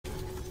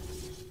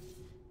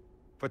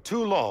For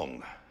too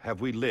long have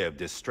we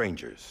lived as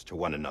strangers to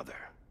one another,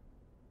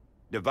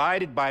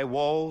 divided by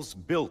walls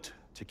built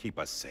to keep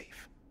us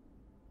safe.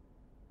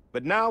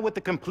 But now, with the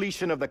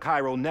completion of the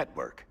Cairo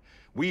network,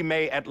 we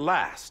may at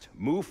last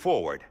move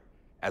forward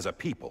as a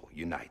people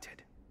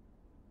united.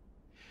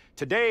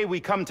 Today, we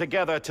come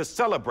together to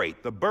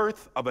celebrate the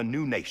birth of a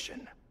new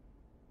nation.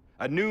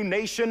 A new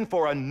nation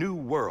for a new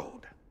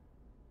world.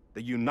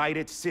 The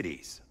United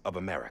Cities of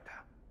America.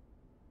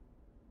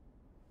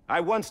 I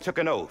once took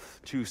an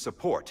oath to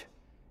support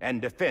and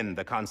defend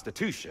the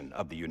Constitution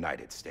of the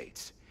United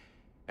States.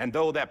 And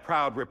though that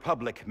proud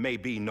republic may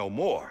be no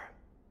more,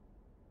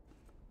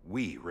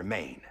 we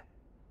remain.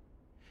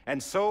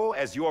 And so,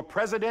 as your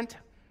president,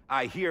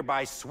 I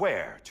hereby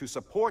swear to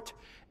support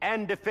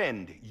and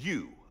defend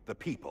you, the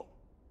people.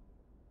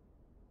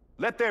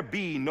 Let there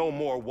be no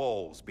more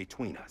walls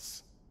between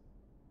us,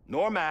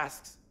 nor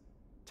masks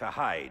to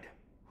hide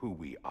who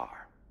we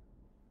are.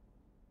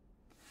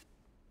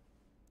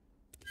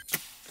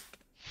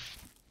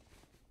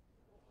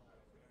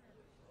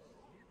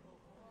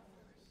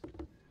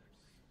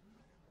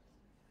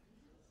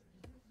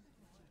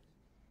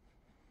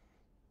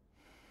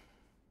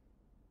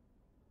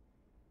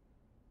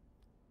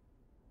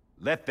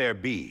 Let there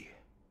be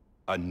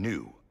a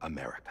new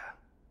America.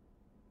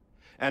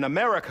 An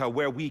America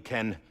where we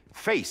can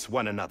face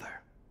one another,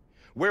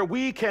 where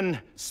we can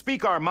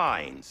speak our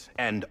minds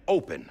and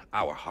open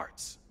our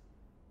hearts.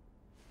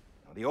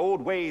 Now, the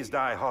old ways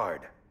die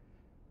hard,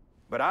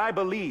 but I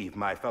believe,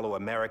 my fellow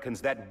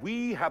Americans, that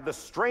we have the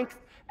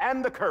strength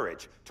and the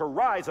courage to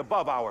rise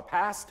above our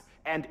past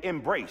and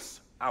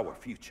embrace our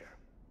future.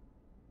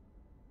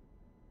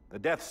 The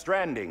Death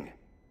Stranding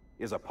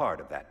is a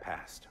part of that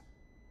past.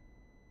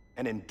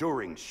 An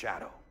enduring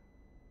shadow,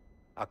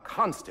 a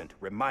constant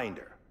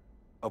reminder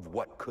of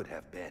what could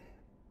have been.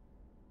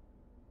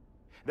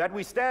 That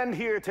we stand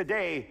here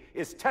today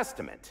is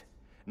testament,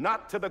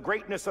 not to the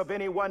greatness of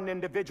any one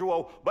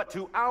individual, but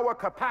to our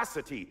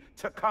capacity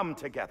to come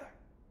together,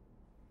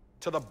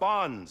 to the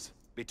bonds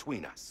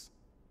between us,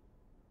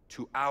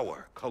 to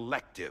our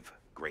collective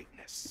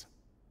greatness.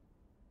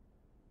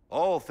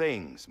 All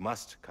things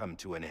must come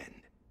to an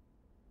end,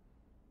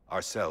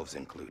 ourselves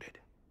included.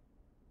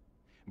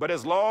 But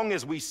as long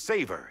as we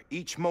savor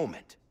each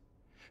moment,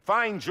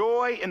 find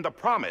joy in the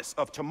promise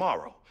of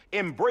tomorrow,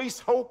 embrace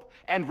hope,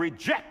 and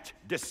reject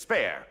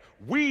despair,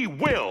 we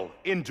will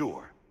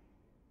endure.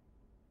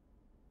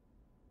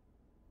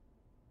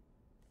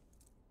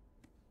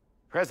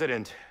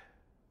 President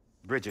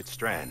Bridget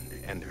Strand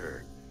and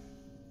her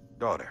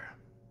daughter,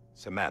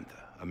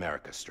 Samantha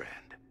America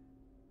Strand,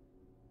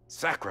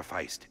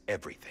 sacrificed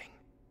everything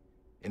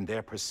in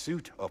their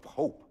pursuit of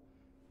hope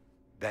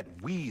that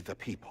we, the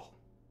people,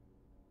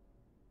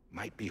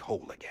 might be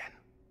whole again.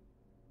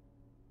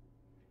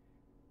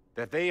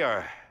 That they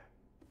are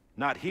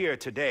not here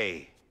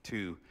today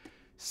to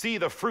see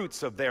the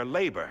fruits of their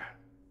labor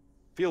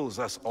fills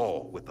us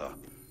all with a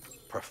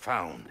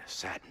profound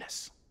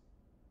sadness.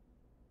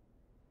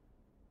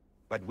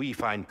 But we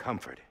find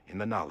comfort in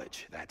the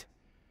knowledge that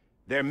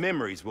their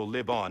memories will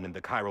live on in the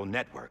Cairo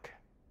network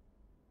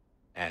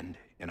and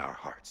in our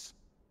hearts.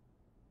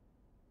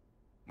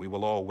 We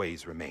will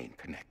always remain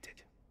connected.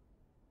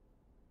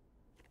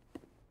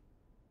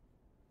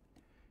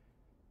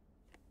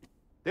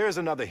 There's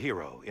another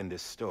hero in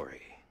this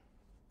story.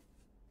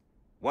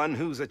 One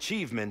whose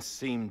achievements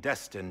seem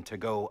destined to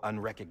go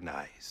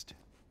unrecognized.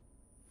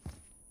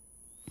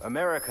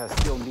 America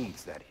still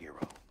needs that hero.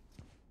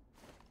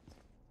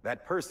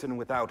 That person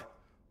without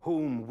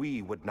whom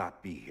we would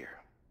not be here.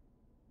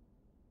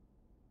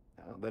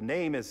 Now, the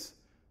name is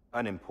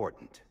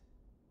unimportant,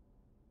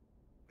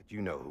 but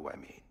you know who I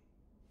mean.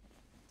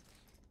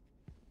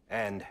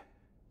 And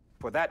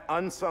for that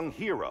unsung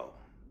hero,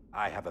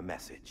 I have a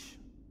message.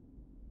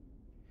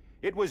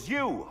 It was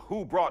you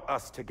who brought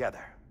us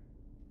together.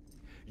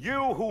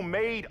 You who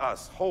made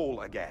us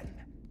whole again.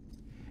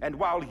 And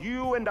while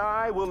you and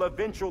I will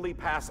eventually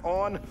pass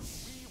on,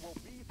 we will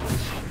be...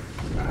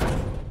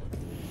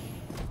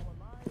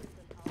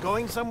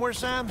 Going somewhere,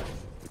 Sam?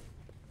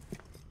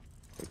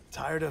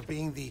 Tired of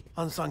being the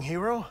unsung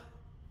hero?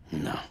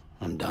 No,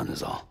 I'm done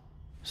is all.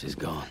 She's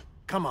gone.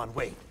 Come on,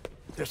 wait.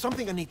 There's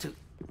something I need to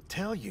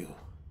tell you.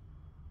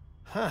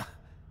 Huh.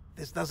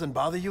 This doesn't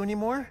bother you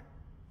anymore?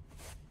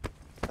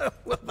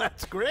 Well,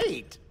 that's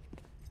great.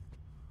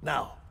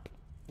 Now,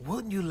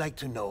 wouldn't you like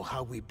to know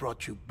how we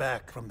brought you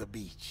back from the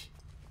beach?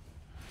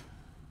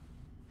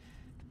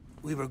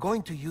 We were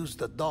going to use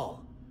the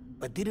doll,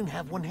 but didn't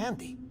have one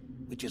handy,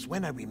 which is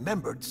when I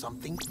remembered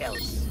something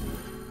else.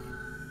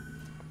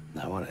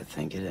 Not what I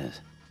think it is.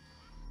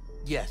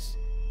 Yes.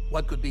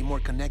 What could be more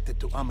connected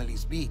to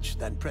Amelie's beach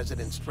than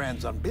President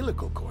Strand's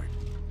umbilical cord?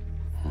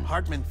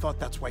 Hartman thought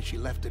that's why she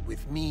left it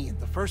with me in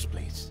the first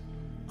place.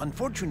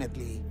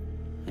 Unfortunately...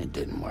 It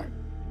didn't work.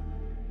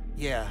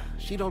 Yeah,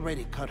 she'd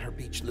already cut her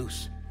beach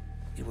loose.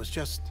 It was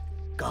just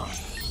gone.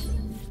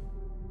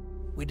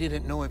 We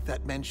didn't know if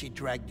that meant she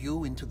dragged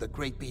you into the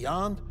great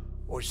beyond,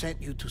 or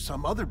sent you to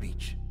some other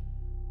beach.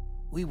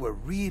 We were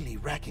really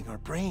racking our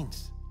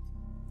brains.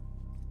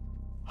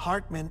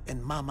 Hartman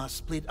and Mama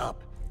split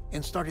up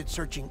and started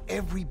searching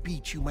every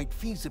beach you might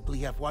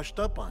feasibly have washed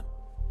up on.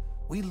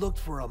 We looked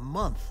for a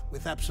month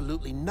with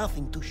absolutely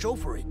nothing to show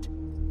for it.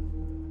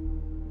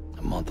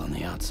 A month on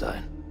the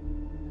outside.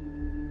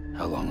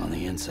 How long on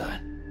the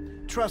inside?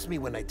 Trust me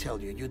when I tell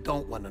you, you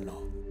don't want to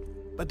know.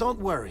 But don't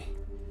worry.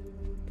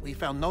 We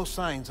found no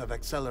signs of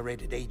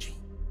accelerated aging.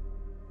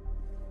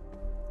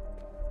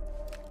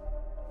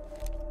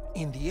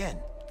 In the end,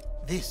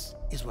 this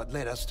is what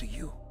led us to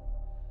you.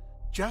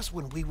 Just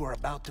when we were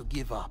about to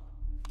give up,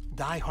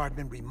 Die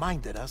Hardman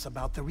reminded us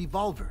about the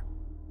revolver.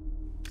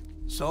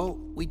 So,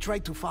 we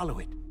tried to follow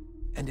it,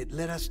 and it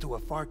led us to a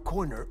far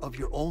corner of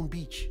your own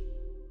beach.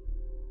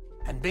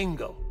 And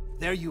bingo,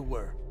 there you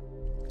were.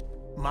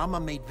 Mama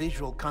made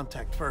visual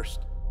contact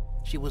first.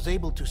 She was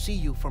able to see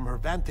you from her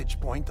vantage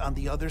point on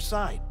the other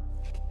side.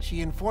 She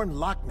informed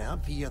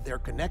Lockna via their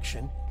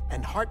connection,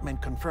 and Hartman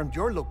confirmed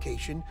your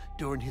location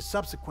during his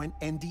subsequent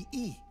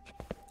NDE.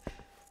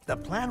 The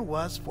plan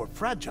was for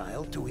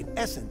Fragile to, in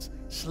essence,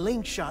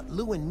 slingshot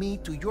Lou and me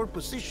to your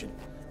position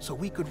so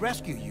we could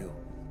rescue you.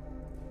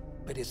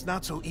 But it's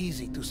not so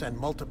easy to send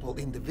multiple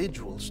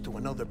individuals to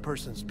another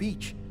person's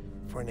beach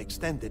for an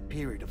extended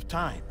period of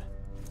time.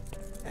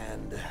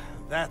 And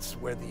that's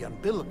where the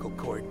umbilical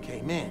cord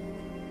came in.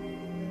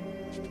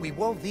 We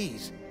wove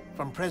these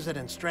from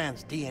President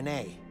Strand's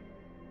DNA.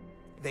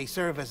 They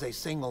serve as a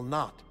single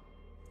knot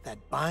that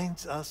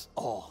binds us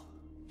all.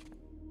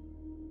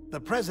 The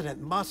President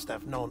must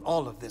have known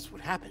all of this would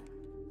happen.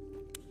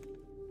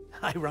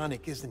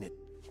 Ironic, isn't it?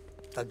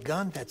 The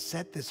gun that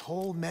set this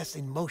whole mess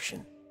in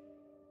motion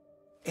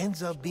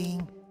ends up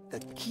being the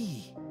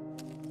key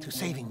to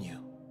saving you.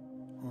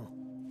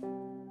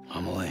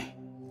 Amelie,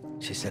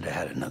 she said it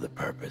had another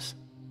purpose.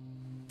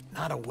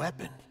 Not a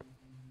weapon,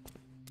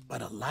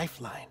 but a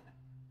lifeline.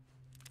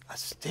 A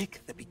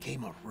stick that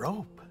became a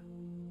rope.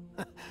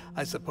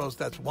 I suppose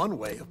that's one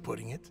way of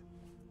putting it.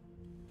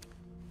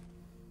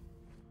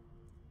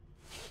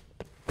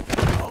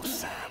 Oh,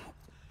 Sam.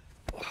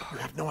 You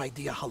have no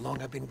idea how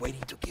long I've been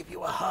waiting to give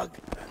you a hug.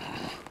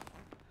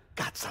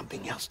 Got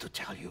something else to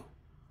tell you.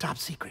 Top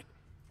secret.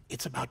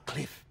 It's about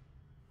Cliff.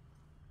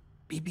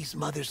 BB's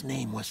mother's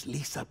name was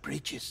Lisa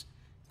Bridges,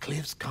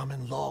 Cliff's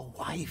common-law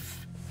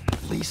wife.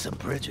 Lisa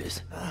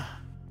Bridges?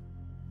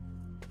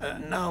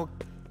 Now,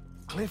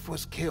 Cliff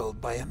was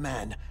killed by a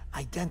man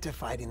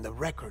identified in the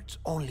records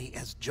only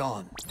as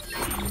John.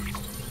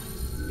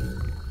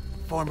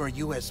 Former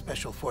U.S.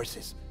 Special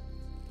Forces.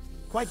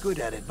 Quite good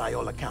at it by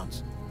all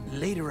accounts.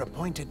 Later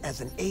appointed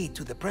as an aide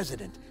to the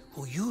President,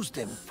 who used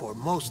him for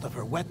most of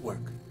her wet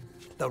work.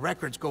 The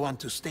records go on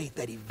to state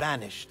that he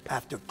vanished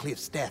after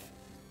Cliff's death.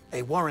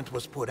 A warrant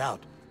was put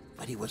out,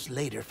 but he was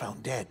later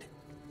found dead.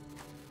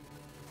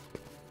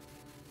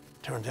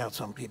 Turns out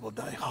some people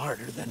die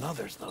harder than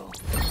others, though.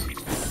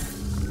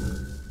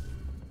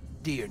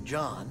 Dear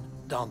John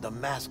donned a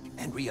mask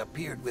and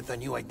reappeared with a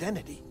new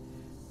identity.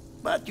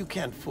 But you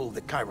can't fool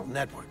the chiral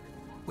network.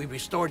 We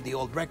restored the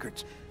old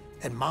records,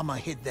 and Mama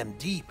hid them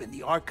deep in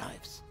the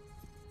archives.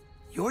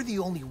 You're the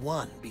only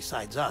one,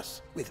 besides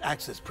us, with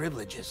access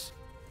privileges.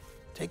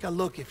 Take a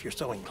look if you're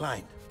so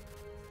inclined.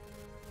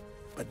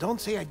 But don't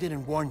say I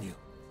didn't warn you.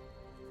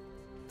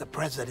 The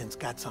President's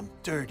got some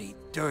dirty,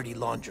 dirty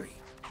laundry.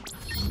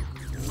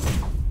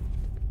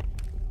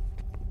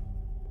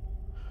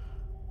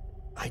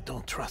 I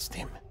don't trust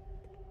him,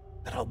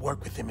 but I'll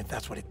work with him if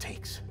that's what it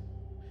takes.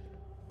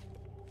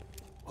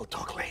 We'll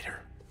talk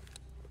later.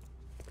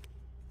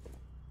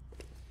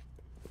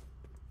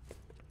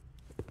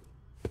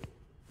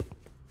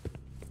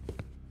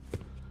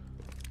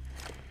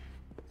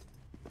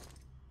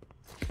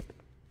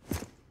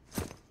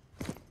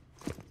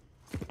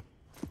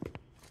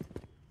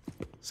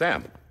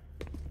 Sam.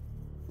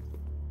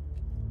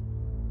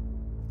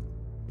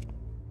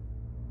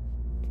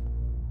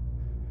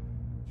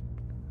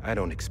 I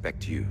don't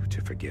expect you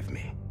to forgive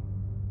me.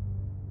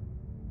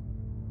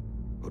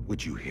 But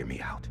would you hear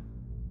me out?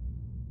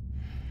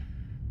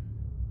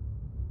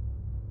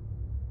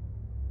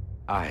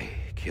 I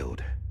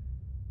killed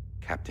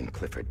Captain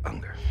Clifford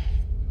Unger.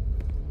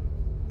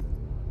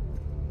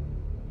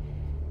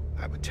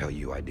 I would tell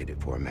you I did it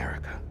for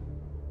America.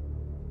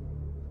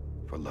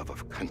 For love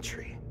of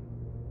country.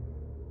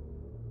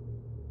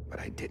 But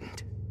I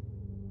didn't.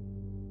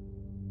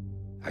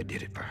 I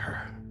did it for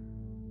her.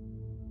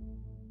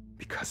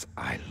 Because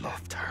I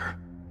loved her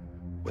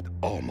with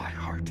all my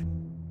heart.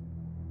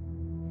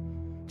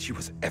 She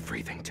was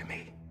everything to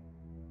me.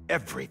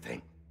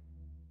 Everything.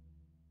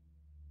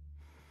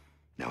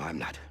 Now, I'm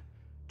not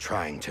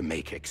trying to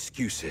make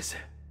excuses.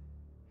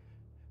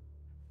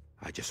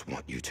 I just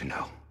want you to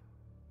know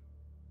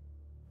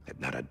that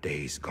not a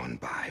day's gone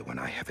by when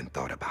I haven't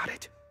thought about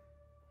it.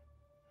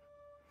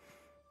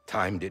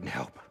 Time didn't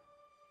help.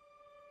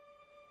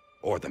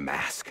 Or the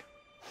mask.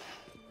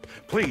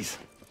 Please,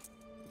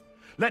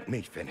 let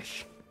me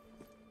finish.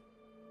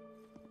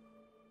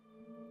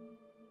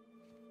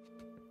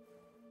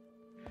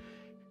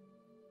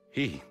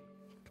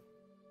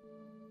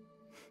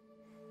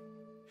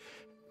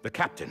 The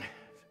captain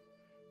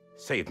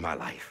saved my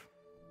life.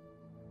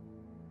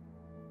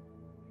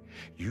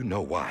 You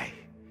know why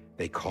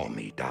they call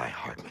me Die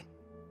Hardman.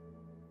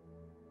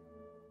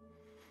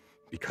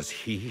 Because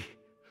he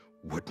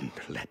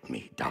wouldn't let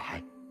me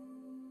die.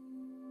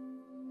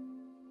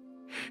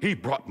 He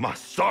brought my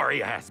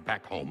sorry ass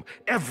back home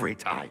every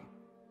time.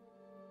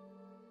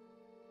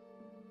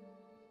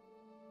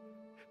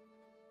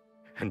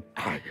 And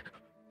I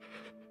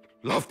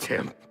loved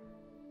him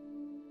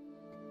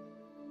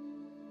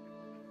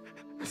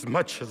as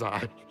much as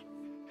I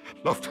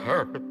loved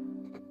her.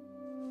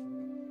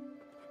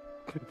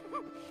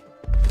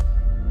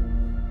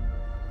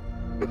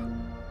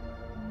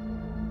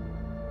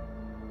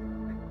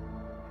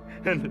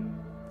 And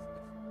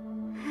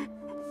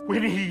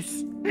when he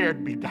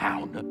stared me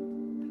down,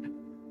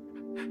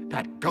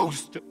 that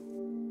ghost,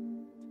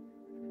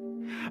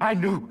 I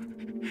knew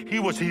he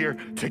was here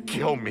to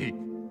kill me,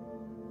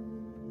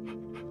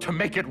 to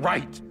make it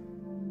right.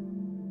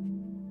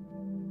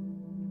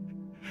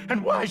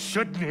 And why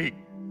shouldn't he?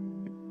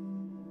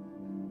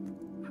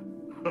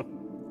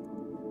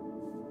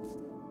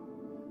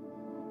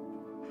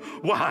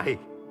 Why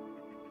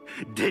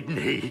didn't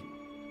he?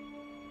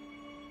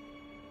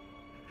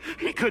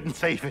 He couldn't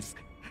save his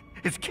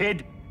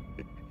kid,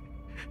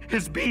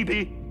 his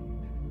baby.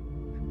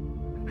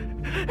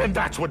 And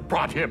that's what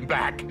brought him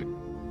back.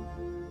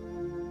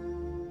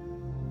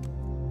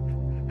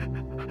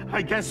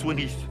 I guess when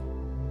he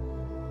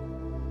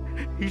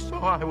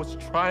saw I was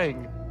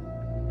trying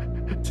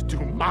to do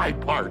my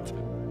part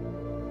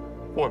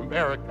for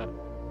America,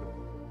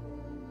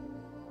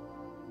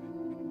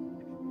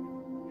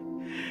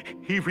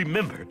 he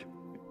remembered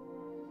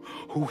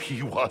who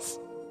he was.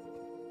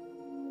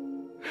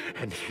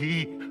 And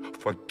he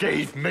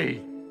forgave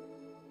me.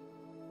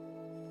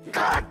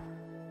 God!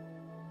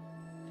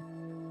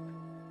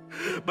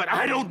 But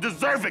I don't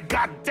deserve it,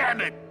 God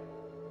damn it!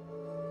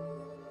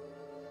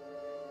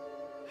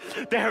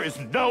 There is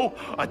no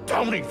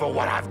atoning for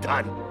what I've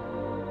done.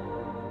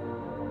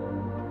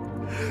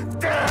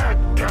 God!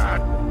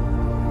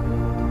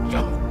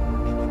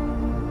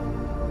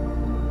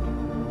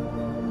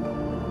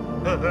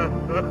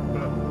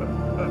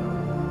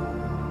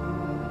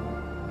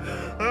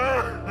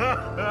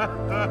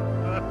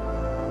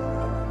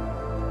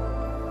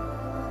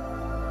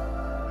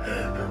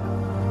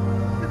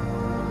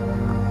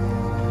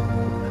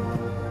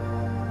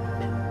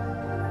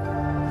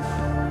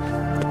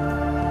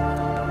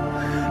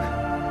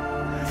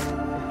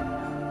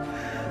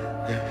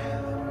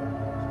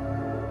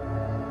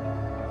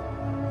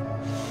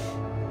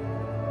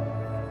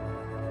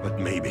 But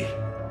maybe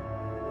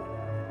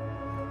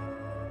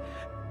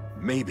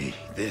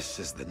this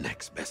is the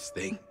next best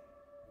thing.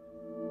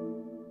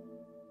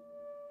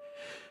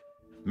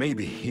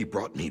 Maybe he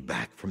brought me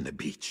back from the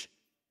beach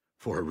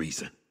for a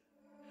reason.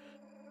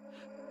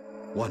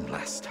 One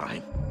last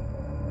time.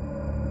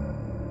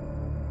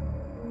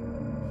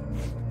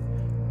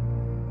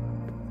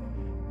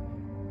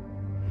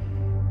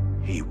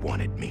 He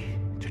wanted me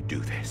to do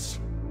this.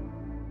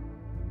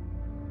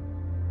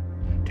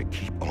 To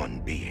keep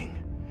on being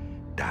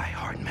Die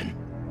Hardman.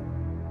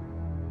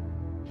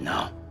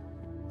 No.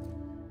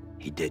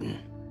 He didn't.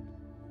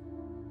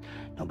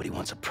 Nobody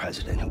wants a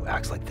president who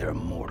acts like they're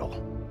immortal.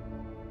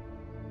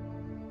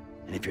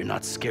 And if you're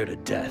not scared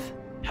of death,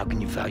 how can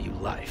you value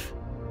life?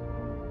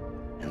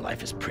 And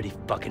life is pretty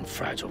fucking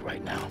fragile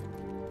right now.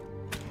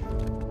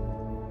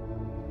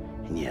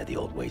 And yeah, the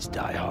old ways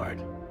die hard.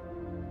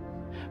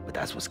 But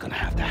that's what's gonna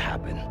have to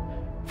happen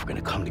if we're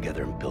gonna come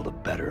together and build a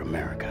better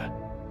America.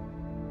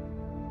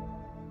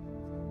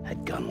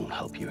 That gun won't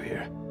help you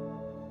here.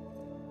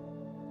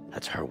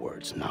 That's her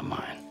words, not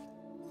mine.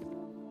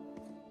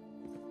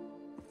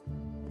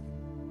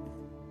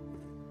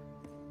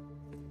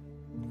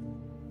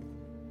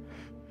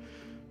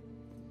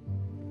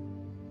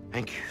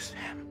 Thank you,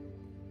 Sam.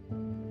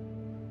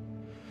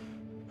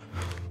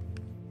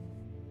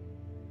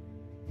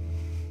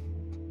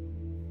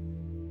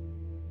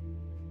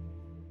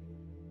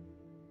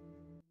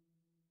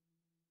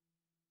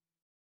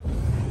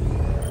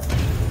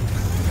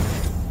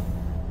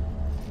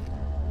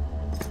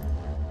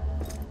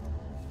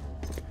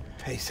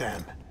 Hey,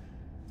 Sam.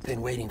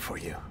 Been waiting for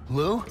you.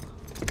 Lou?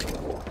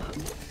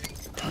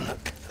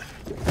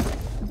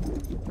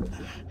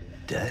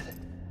 Dead?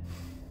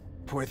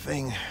 Poor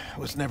thing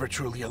was never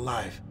truly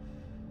alive.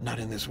 Not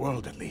in this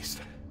world, at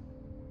least.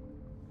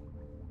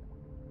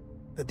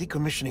 The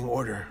decommissioning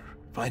order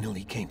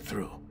finally came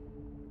through.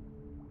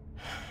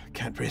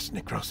 Can't risk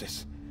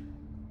necrosis.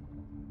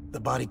 The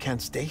body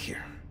can't stay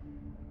here.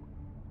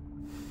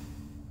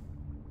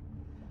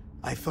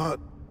 I thought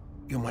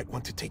you might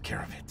want to take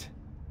care of it.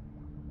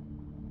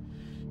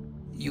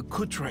 You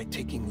could try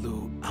taking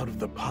Lou out of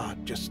the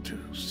pod just to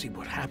see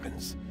what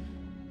happens.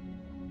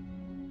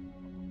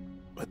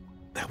 But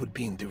that would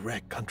be in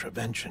direct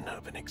contravention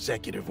of an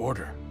executive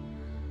order.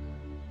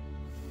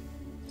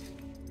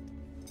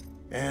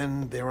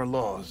 And there are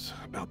laws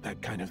about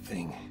that kind of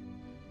thing,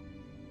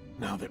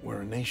 now that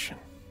we're a nation.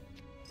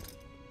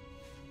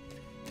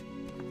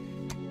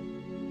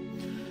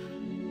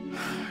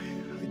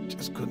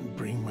 just couldn't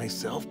bring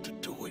myself to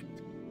do it.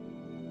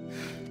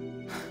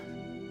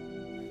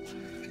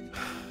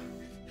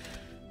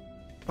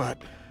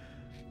 But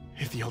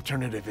if the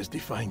alternative is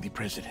defying the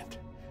president,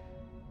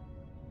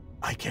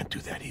 I can't do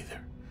that either.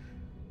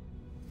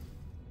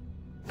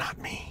 Not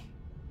me.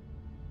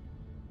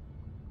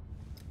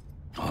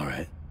 All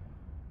right.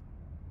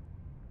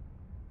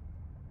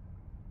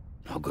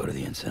 I'll go to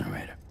the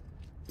incinerator.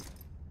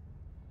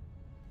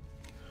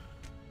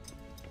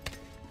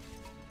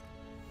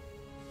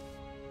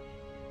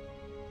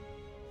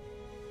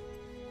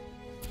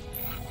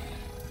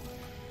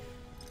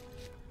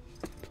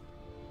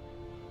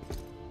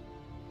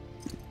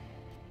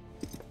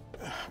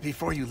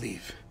 Before you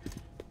leave,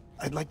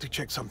 I'd like to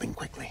check something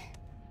quickly.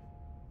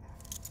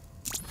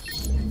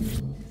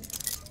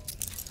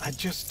 I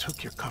just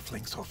took your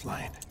cufflinks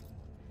offline.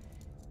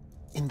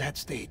 In that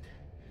state,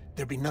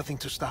 there'd be nothing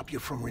to stop you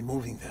from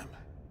removing them.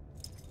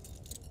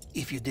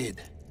 If you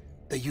did,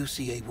 the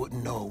UCA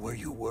wouldn't know where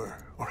you were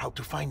or how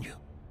to find you.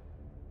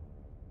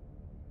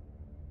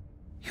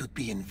 You'd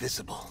be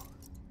invisible.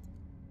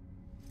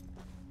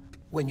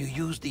 When you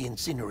use the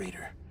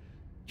incinerator,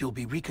 you'll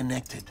be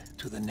reconnected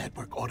to the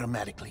network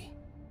automatically.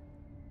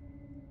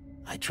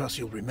 I trust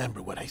you'll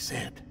remember what I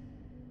said.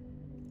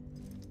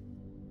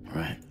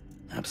 Right.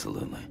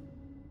 Absolutely.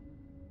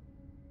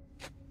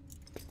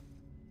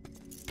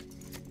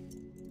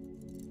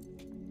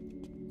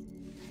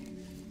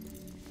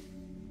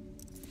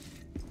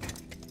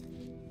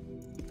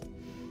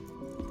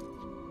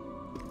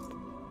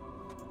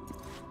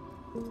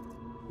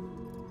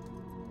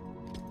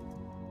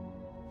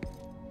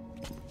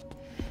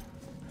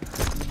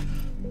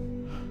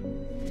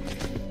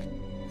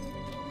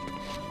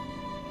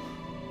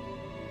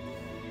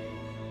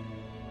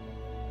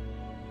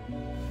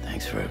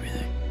 Thanks for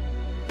everything.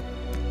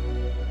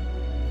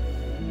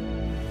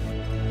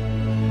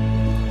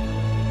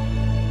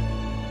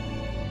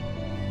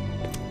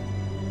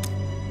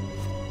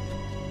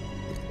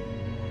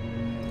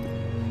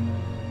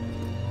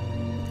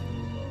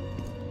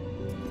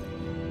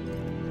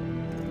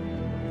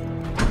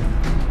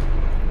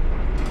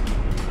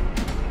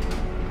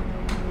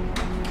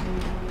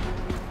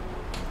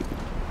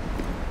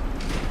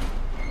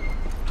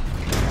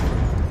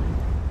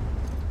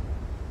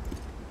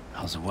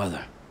 How's the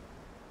weather?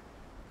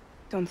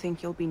 Don't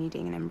think you'll be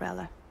needing an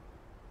umbrella.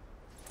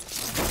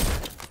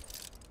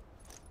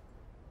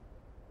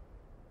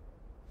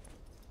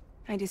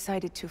 I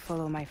decided to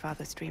follow my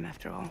father's dream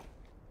after all.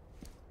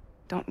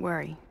 Don't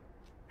worry.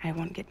 I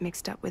won't get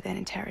mixed up with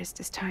any terrorists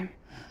this time.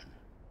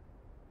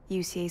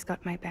 UCA's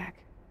got my back.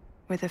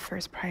 We're the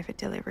first private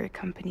delivery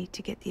company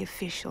to get the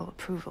official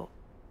approval.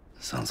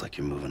 Sounds like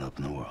you're moving up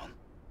in the world.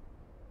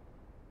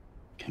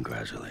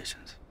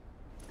 Congratulations.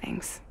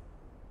 Thanks.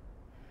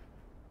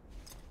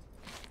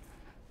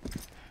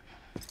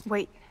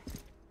 Wait.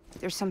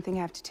 There's something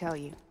I have to tell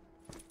you.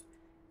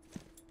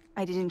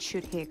 I didn't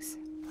shoot Higgs.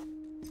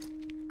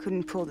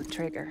 Couldn't pull the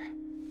trigger.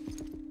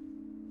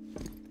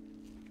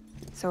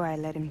 So I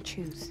let him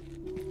choose.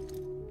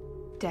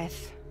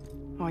 Death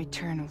or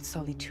eternal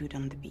solitude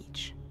on the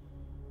beach.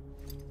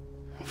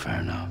 Fair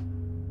enough.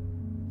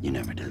 You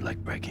never did like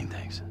breaking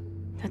things.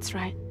 That's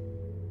right.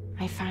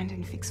 I find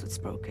and fix what's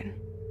broken.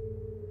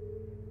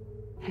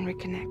 And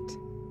reconnect.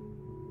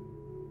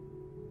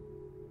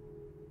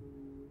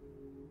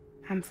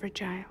 I'm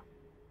fragile.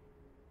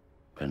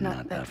 But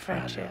not that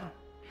fragile.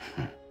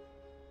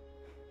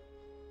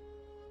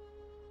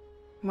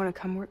 Wanna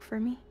come work for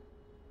me?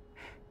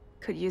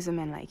 Could use a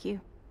man like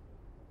you.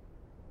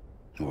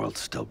 The world's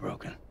still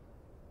broken.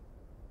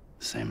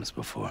 Same as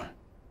before.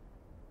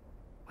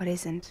 What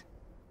isn't?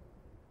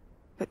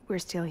 But we're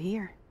still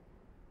here.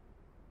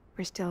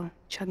 We're still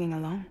chugging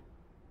along.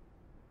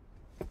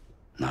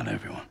 Not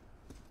everyone.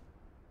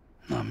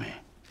 Not me.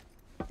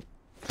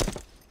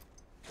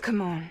 Come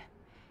on.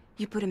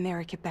 You put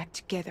America back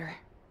together,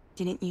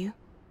 didn't you?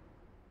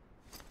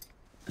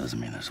 Doesn't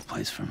mean there's a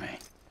place for me.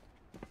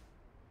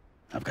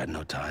 I've got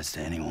no ties to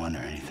anyone or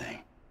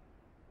anything.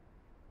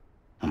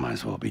 I might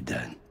as well be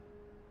dead.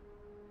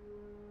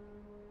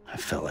 I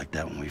felt like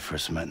that when we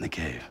first met in the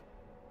cave.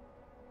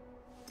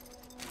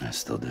 I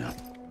still do.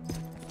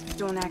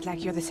 Don't act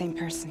like you're the same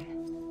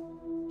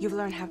person. You've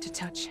learned how to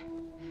touch,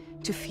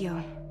 to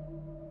feel.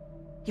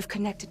 You've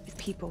connected with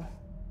people.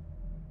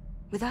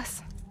 With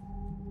us.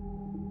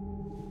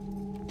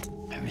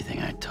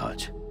 Everything I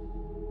touch,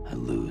 I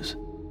lose.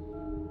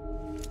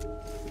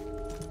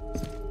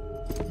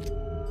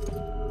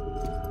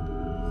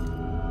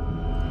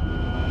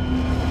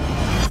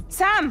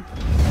 Sam!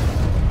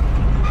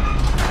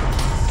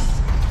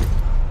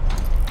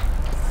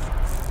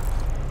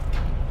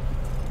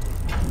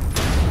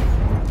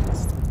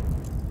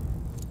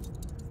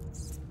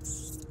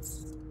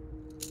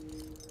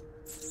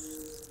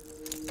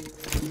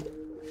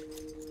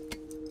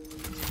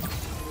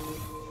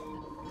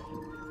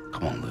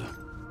 Come on, Lou.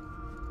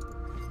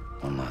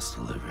 One last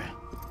delivery.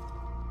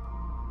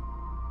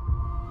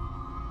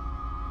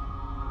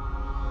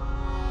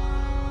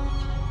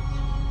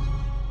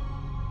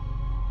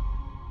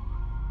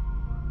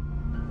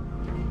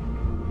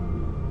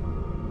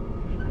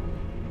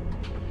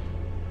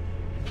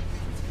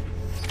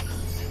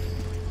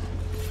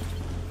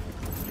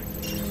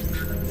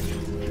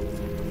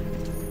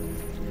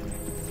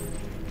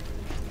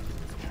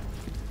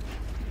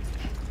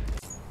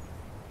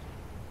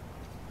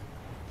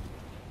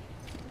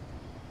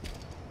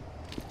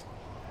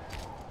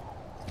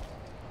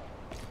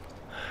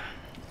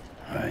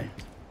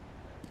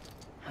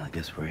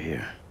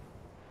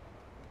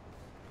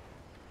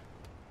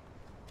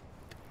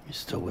 You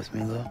still with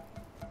me, Lou?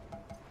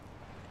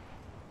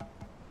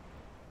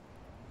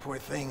 Poor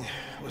thing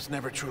was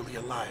never truly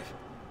alive.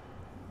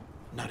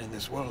 Not in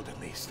this world, at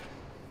least.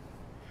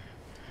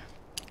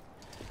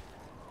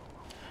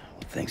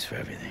 Well, thanks for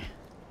everything.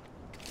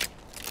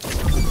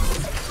 This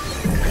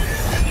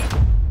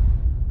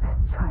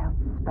child's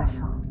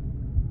special.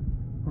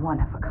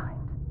 One of a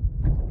kind.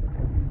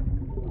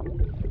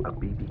 A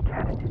BB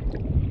candidate.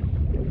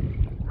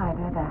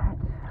 Either that,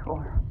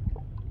 or...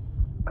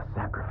 A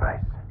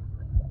sacrifice.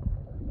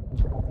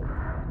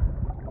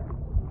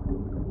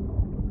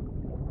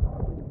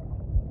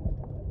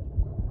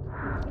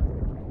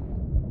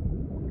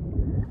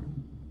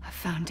 a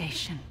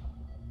foundation.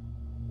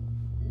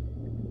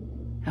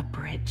 A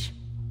bridge.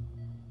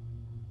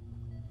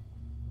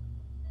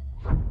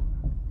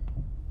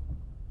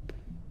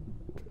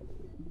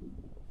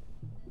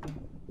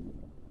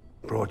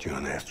 Brought you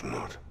an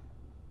astronaut.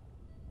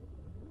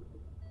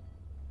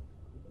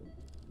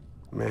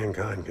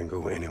 Mankind can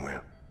go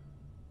anywhere,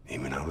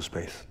 even outer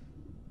space.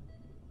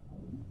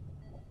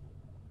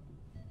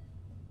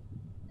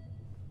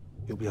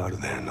 You'll be out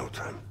of there in no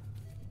time.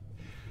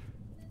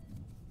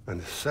 And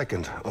the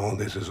second all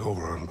this is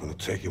over, I'm gonna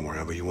take you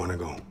wherever you want to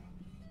go.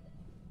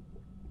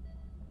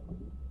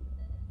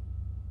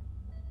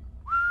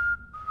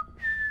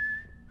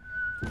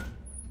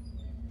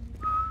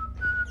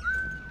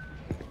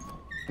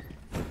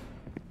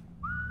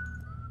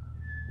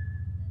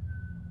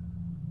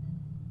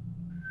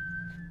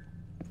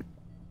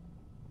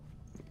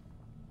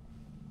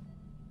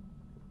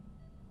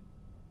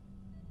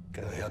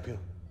 Can I help you?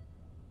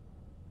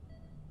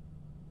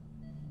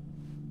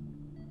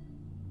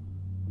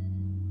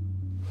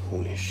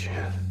 Holy shit.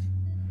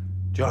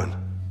 John,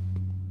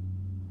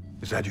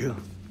 is that you?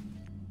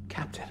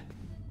 Captain,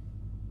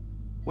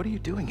 what are you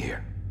doing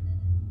here?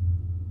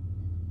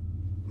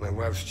 My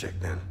wife's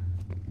checked in.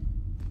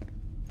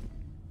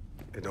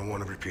 They don't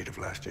want a repeat of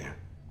last year.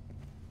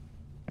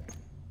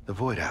 The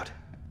Void out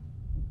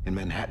in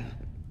Manhattan.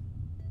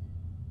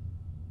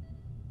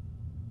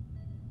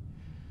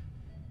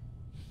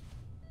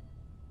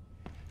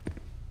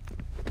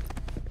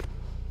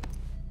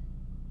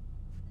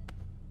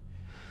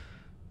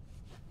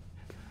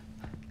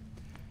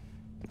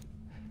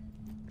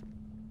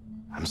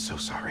 I'm so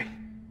sorry.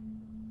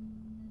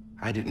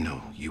 I didn't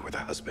know you were the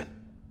husband.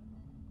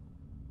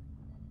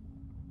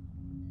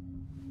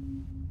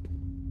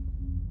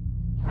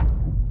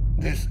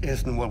 This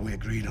isn't what we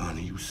agreed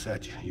on. You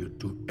said you'd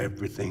do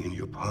everything in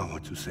your power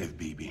to save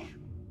BB.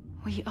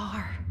 We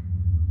are.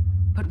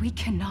 But we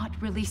cannot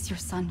release your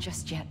son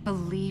just yet.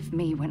 Believe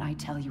me when I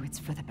tell you it's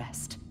for the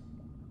best.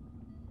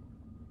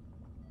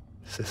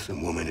 This is a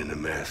woman in a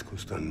mask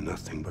who's done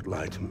nothing but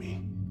lie to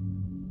me.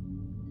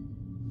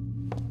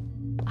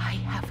 I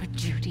have a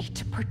duty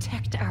to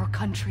protect our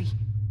country.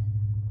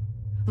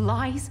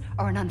 Lies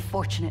are an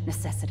unfortunate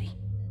necessity.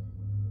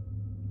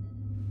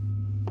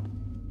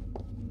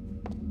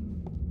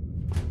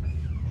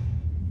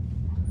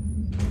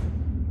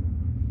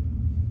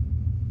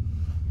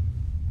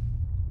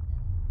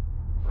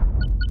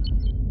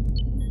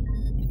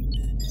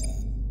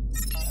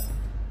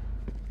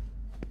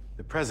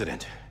 The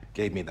President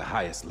gave me the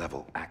highest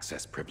level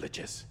access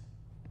privileges.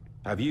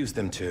 I've used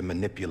them to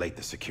manipulate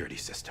the security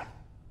system.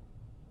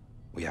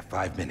 We have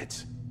 5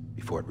 minutes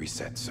before it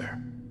resets,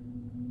 sir.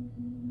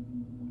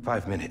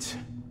 5 minutes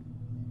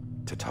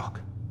to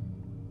talk.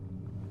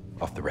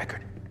 Off the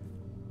record.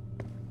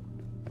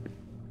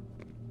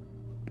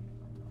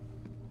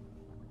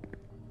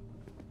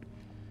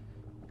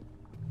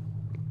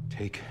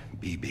 Take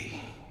BB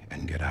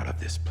and get out of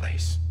this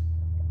place.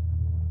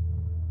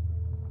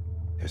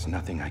 There's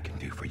nothing I can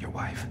do for your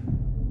wife.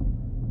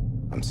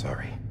 I'm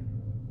sorry.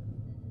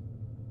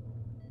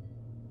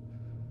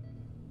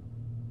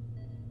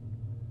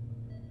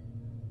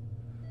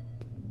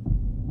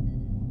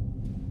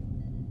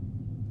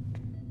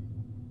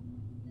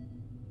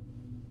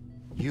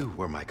 You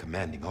were my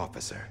commanding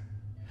officer,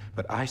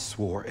 but I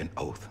swore an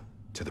oath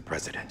to the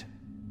President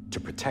to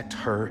protect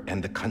her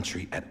and the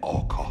country at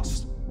all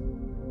costs.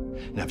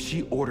 Now, if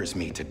she orders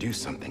me to do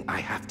something, I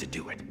have to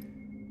do it.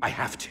 I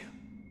have to.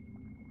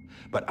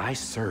 But I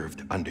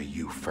served under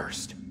you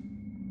first.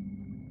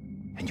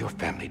 And your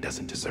family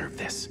doesn't deserve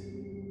this.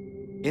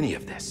 Any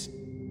of this.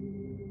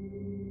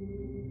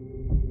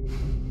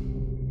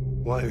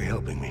 Why are you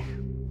helping me?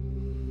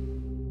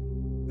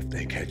 If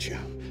they catch you.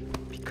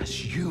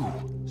 Because you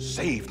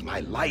saved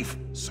my life,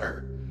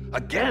 sir.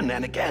 Again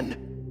and again.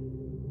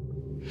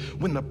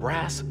 When the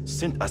brass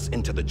sent us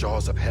into the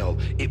jaws of hell,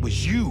 it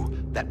was you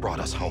that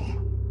brought us home.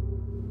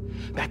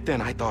 Back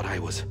then, I thought I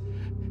was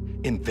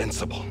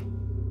invincible.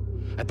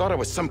 I thought I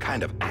was some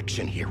kind of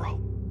action hero.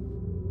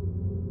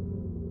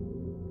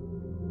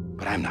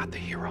 But I'm not the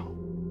hero.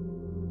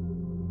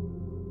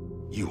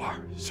 You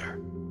are,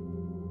 sir.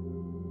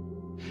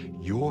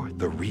 You're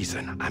the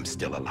reason I'm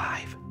still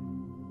alive.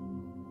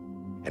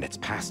 And it's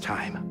past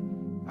time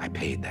I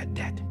paid that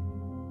debt.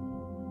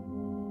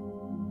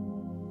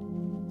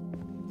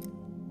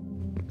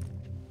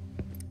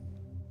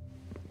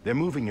 They're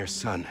moving your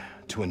son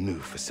to a new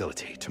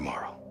facility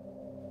tomorrow.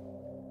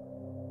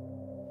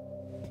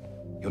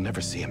 You'll never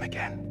see him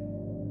again.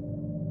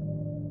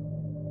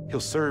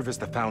 He'll serve as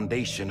the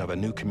foundation of a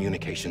new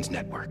communications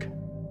network.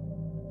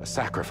 A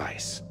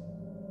sacrifice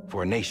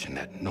for a nation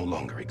that no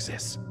longer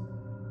exists.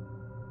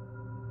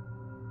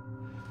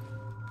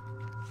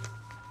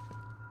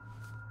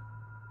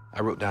 I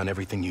wrote down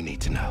everything you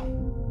need to know.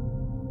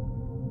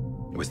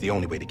 It was the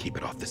only way to keep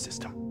it off the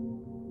system.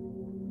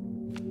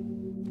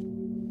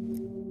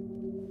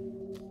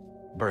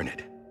 Burn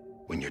it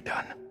when you're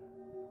done.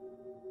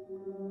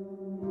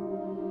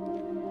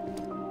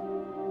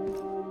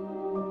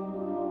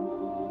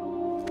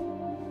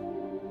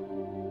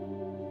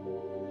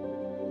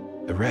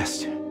 The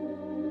rest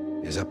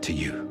is up to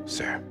you,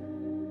 sir.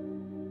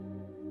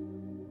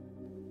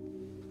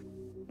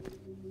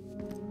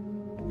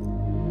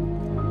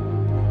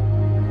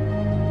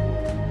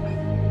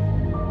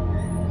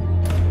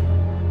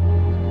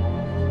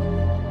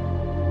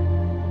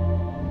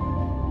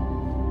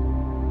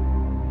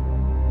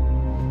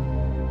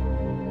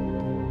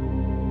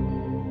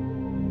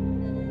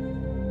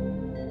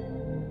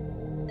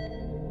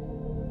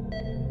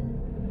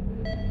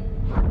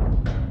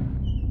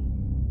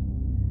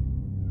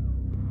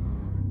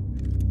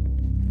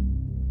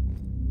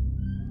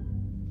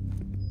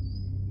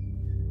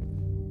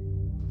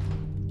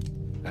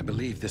 I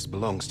believe this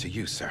belongs to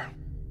you, sir.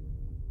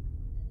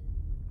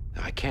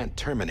 I can't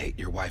terminate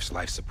your wife's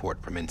life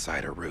support from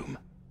inside her room.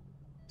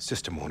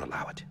 System won't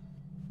allow it.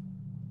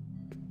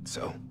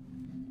 So,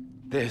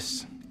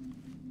 this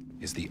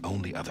is the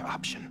only other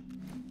option.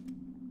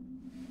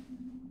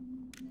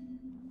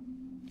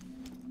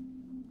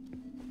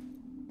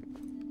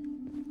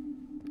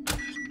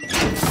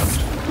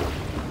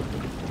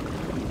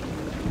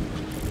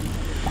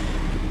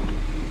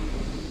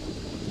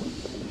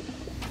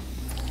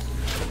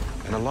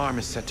 An alarm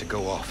is set to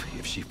go off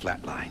if she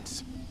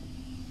flatlines.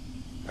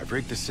 I've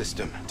rigged the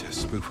system to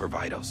spoof her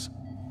vitals.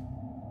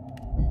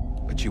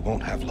 But you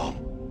won't have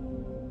long.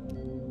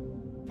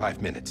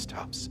 5 minutes,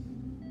 tops.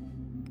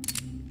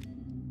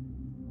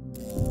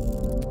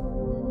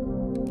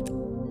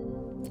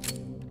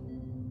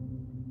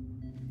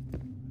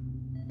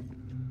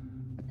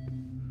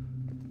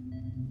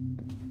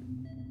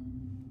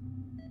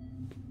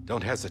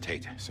 Don't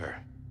hesitate, sir.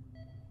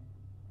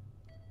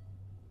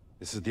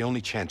 This is the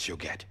only chance you'll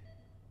get.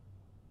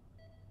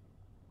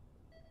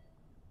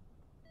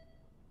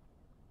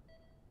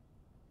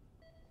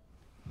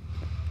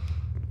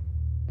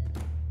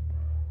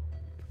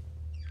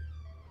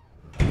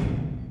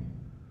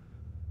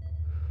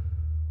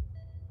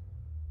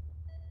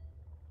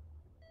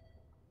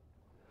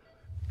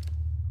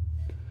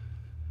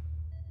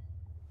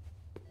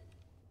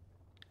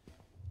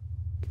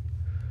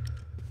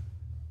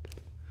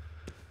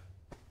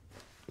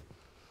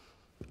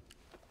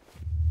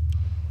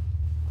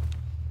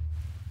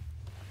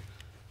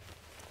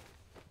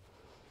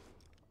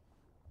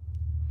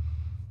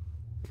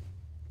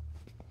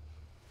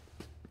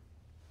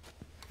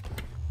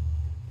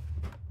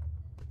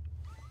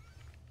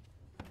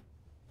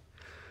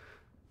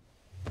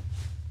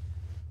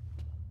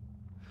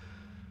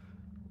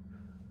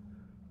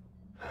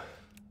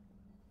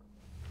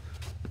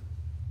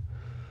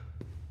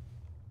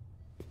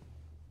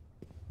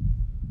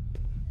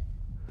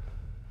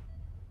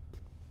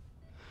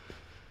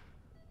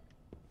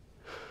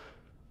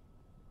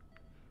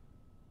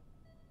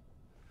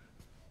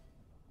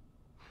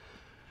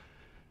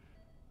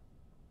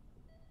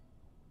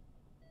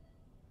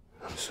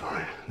 I'm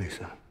sorry,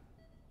 Lisa.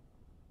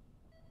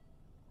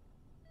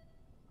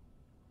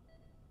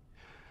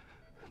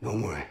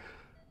 Don't worry.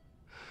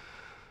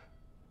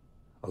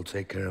 I'll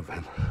take care of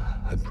him.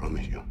 I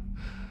promise you.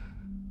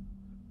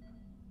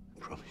 I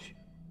promise you.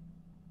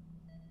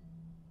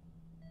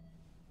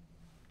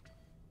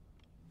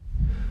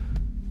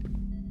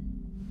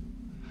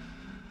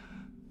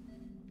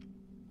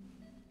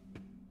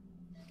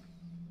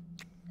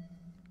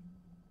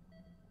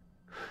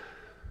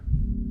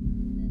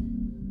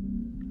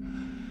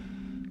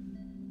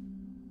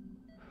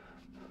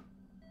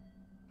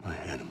 My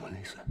animal,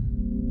 Lisa. I'm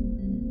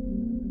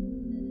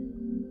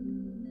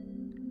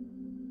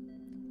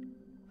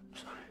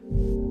sorry.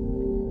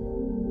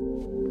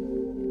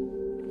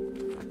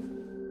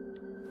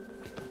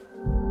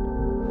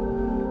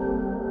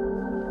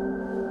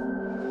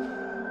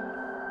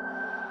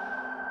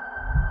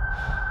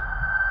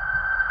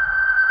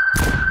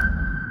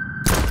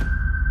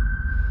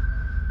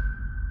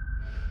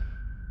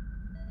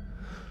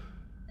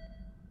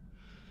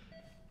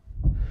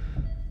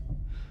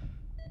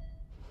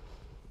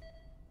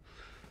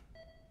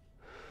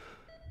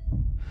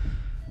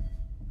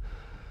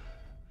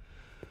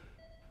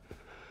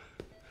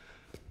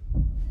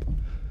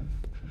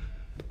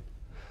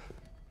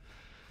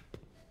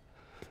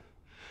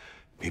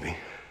 Bibi?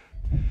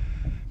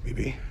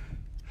 Bibi?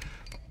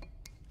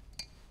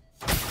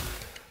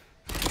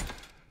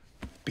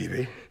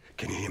 Bibi,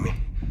 can you hear me?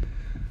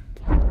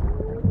 Can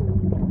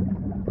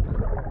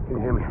you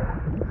hear me?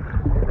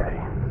 Steady.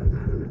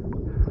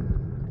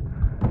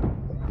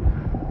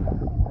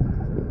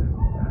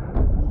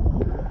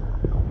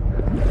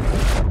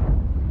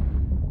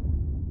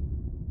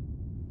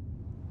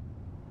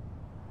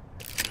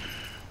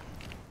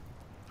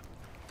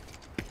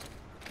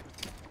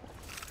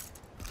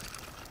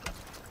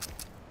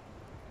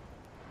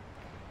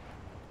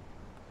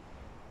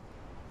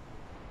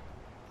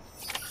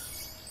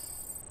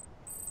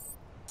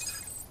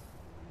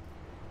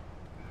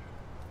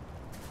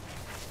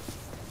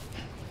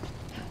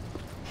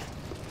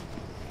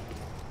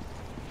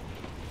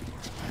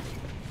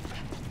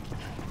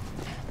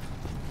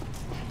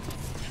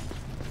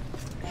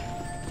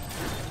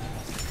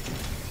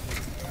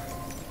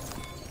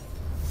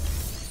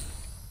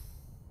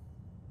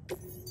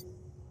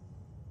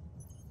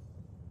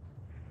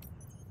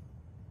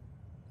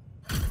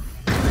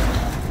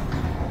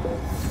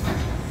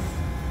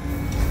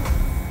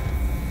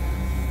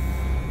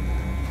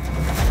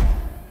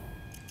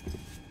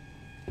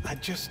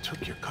 just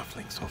took your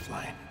cufflinks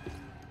offline.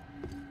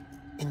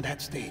 In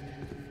that state,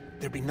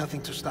 there'd be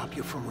nothing to stop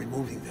you from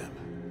removing them.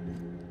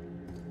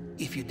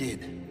 If you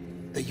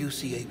did, the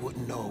UCA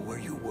wouldn't know where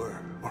you were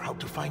or how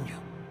to find you.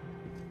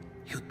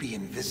 You'd be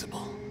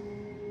invisible.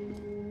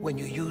 When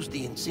you use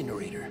the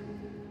incinerator,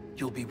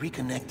 you'll be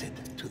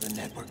reconnected to the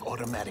network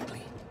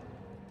automatically.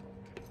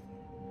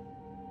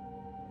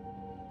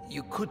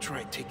 You could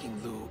try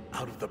taking Lou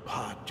out of the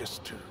pod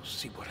just to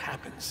see what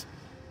happens.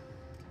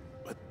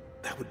 But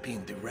that would be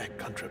in direct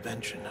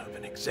contravention of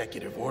an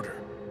executive order.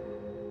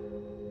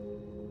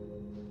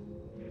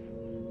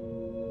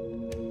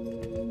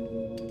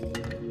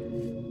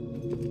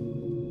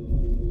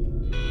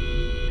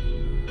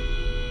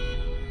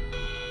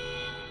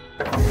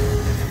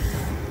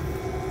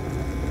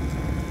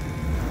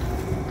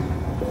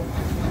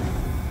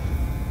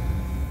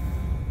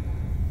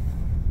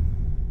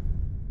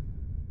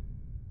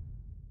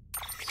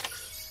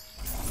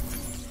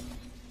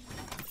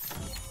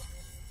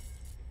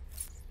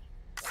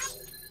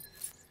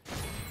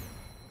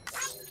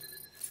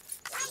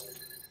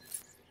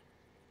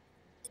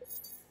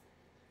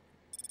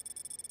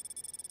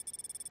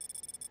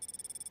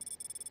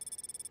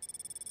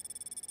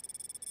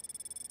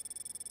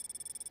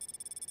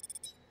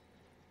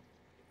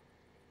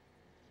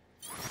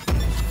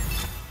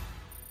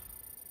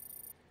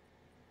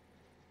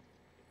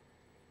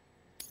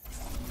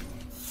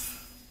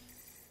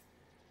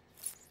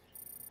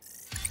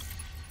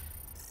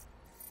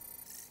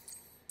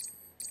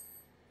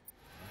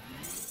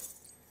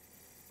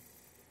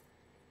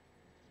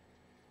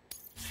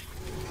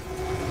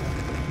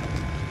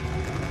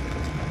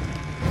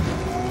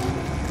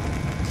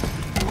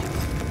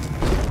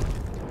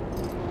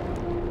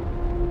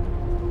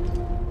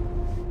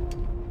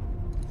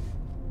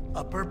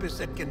 A purpose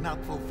that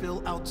cannot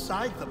fulfill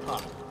outside the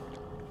pod.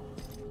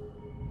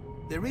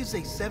 There is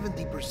a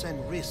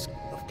 70% risk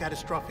of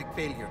catastrophic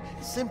failure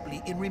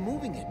simply in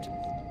removing it.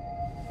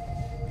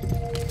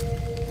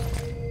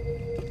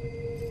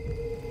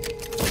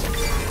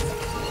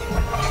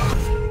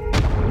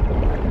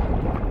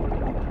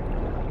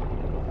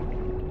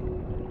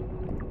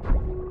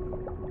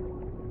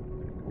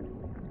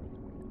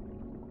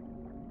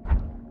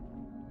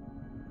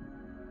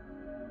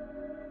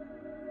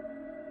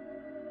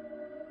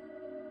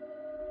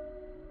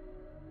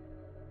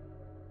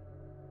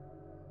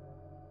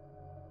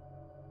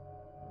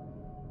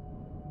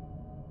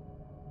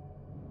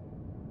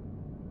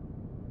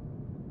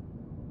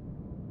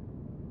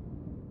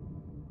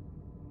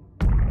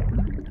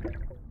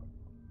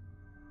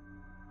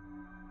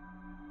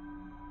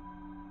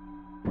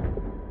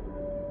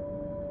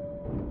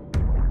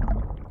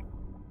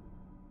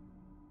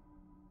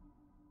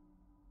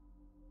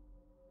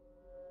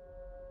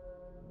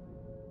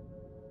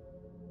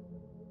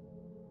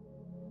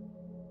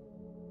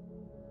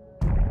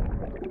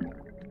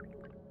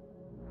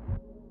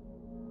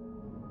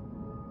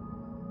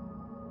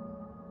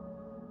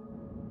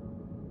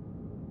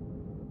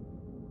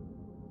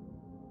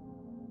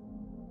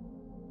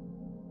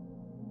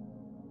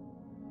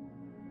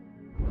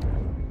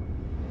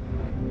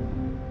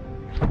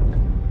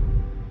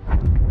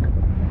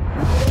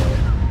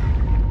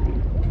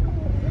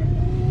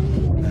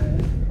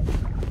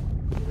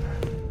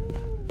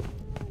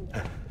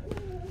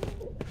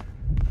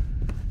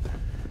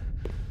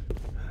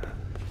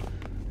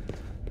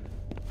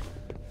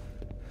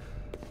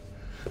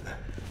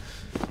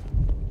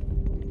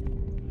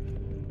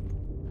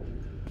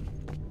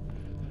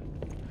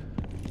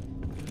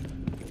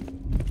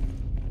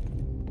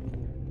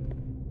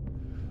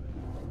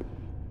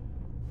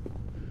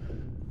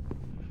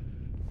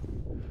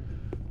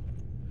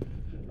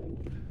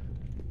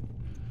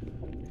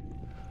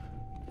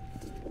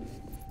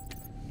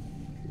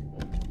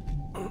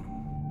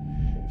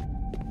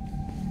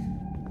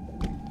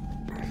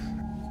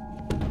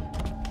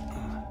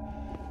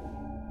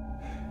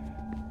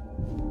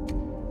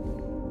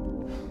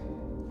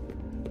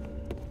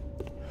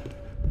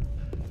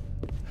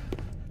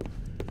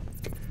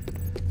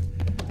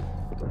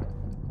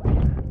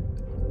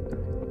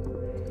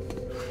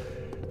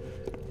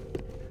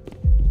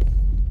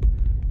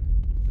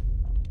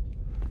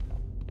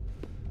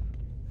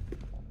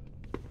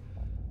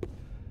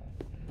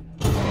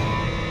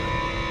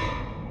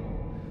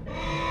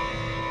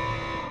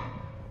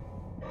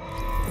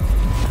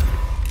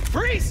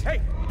 Freeze! Hey,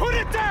 put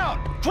it down!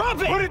 Drop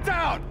it! Put it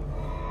down!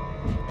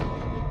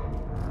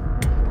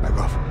 Back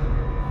off.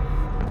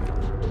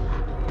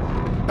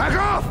 Back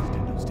off!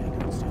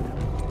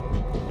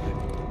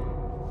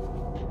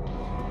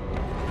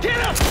 Get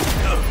up!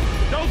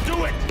 Don't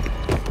do it!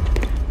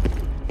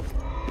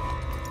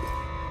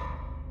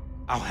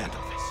 I'll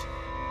handle this.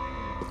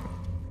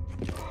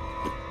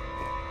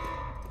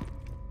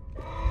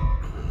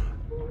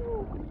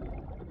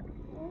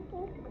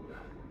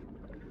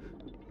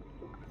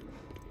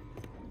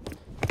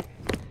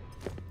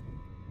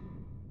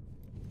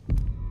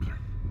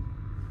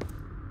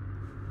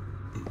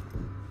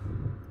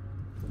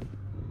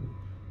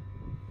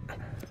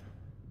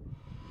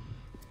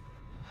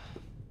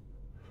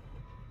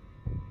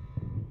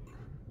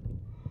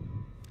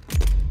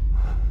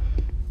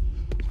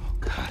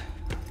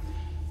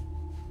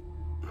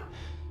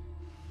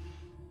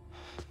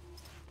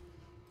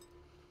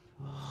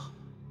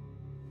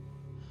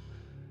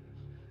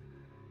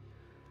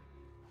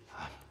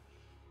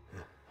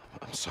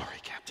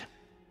 sorry, Captain.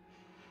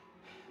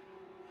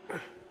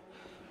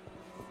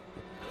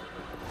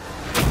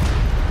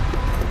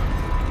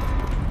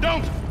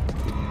 Don't!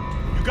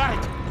 You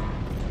got it!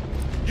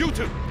 You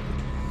two!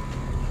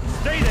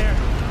 Stay there!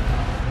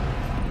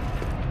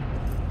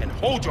 And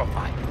hold your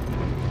fire!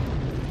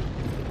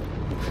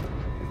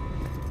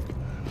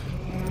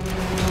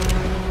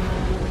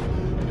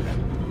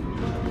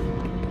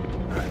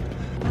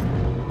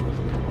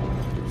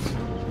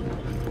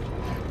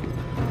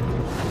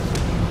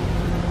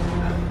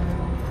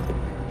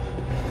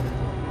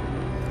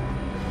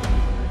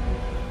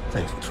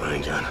 Thanks for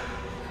trying, John.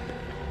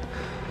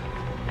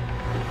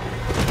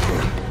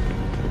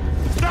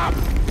 Stop!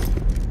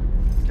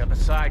 Step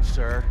aside,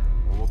 sir,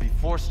 or we'll be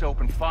forced to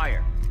open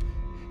fire.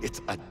 It's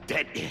a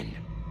dead end.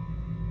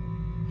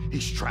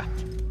 He's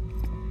trapped.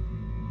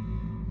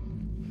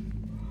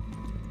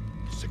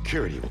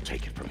 Security will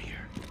take it from here.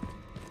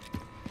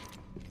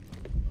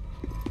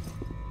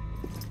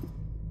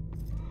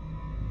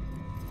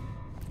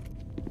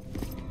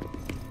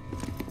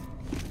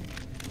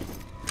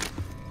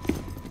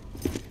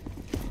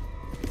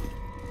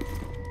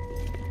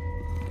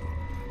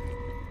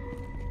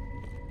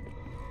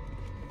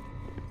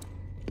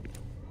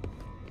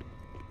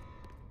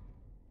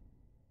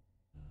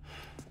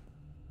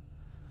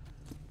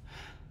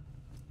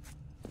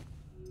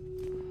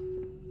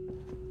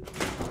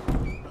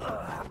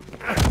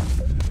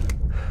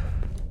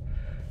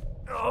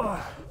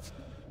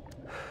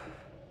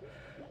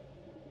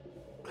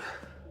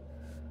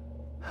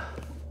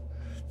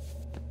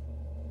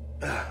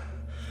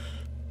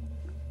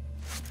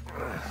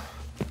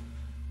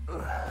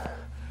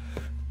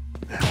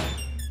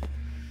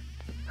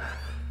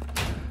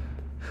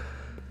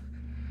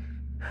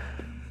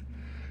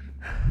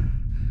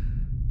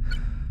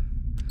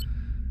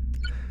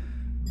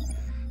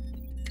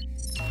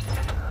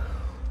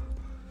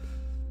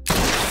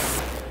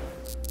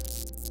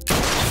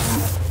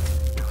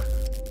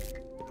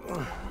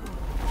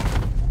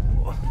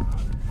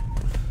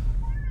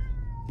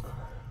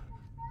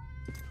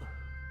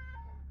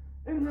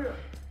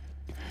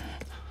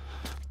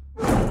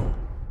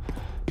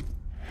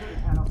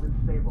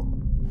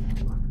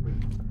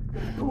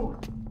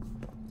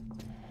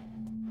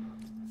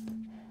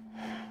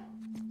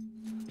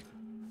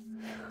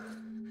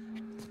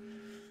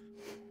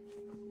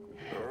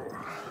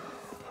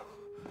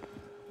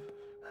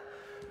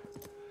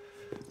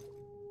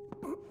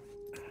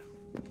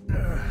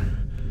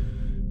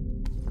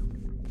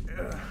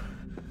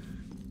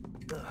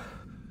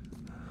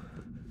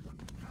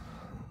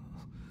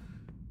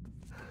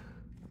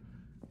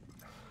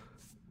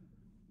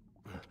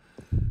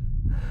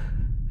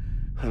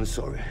 I'm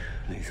sorry,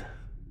 Lisa.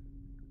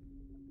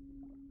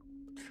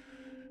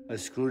 I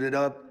screwed it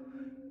up.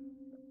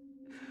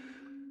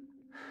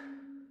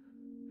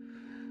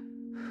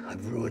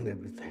 I've ruined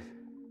everything.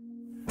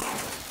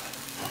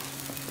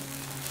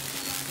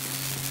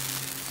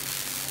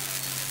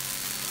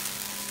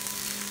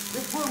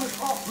 This room is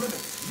off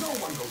limits. No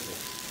one goes in.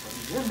 But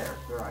he's in there,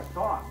 sir. I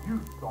saw him. You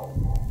saw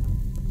him wrong.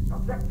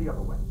 Now check the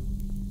other way.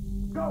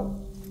 Go!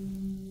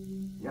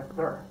 Yes,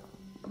 sir.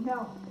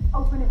 No.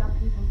 Open it up.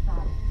 He's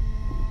inside.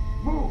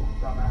 Move,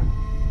 dumbass.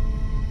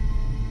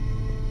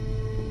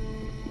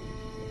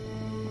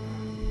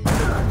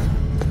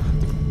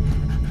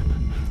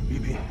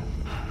 BB.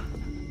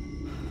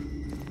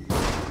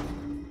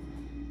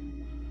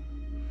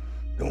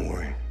 Don't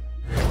worry.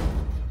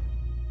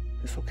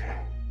 It's okay.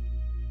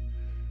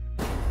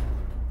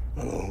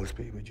 I'll always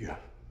be with you.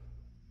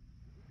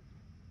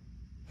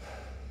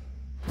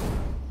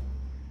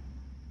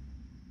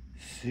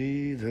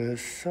 See the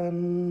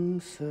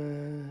sunset,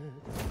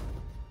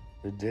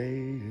 the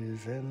day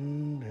is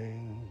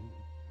ending.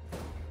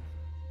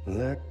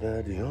 Let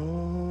that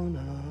yawn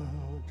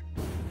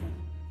out,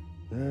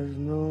 there's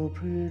no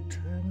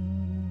pretending.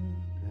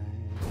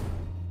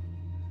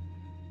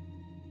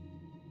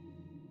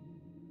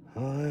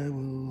 I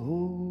will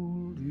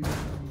hold you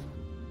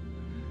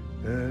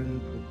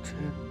and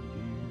protect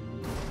you.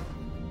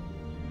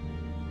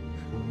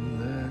 So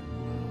let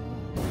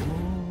love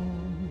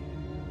warm you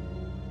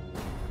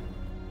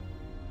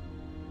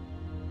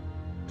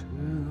till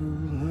the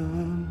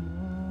morning.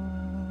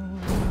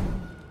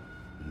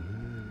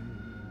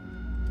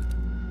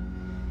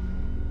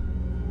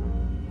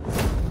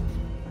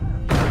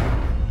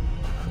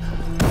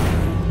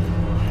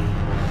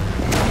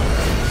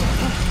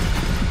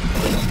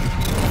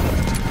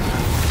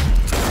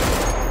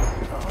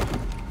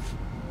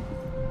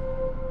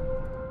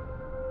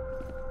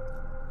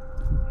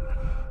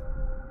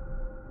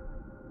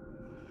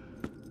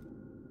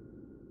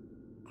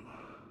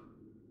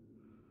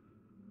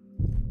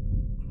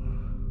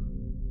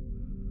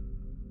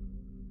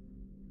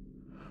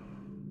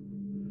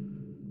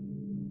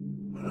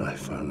 When I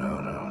found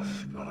out I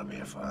was gonna be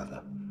a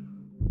father,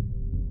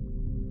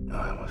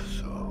 I was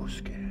so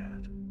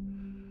scared.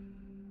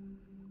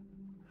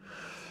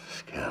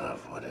 Scared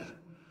of what it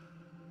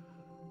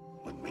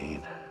would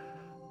mean.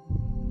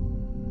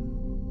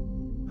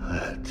 I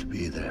had to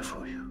be there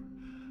for you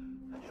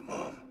and your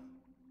mom.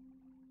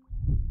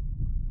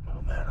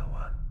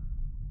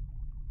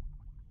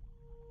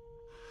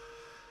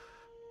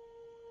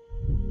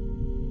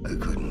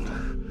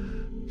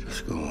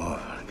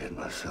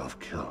 myself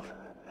killed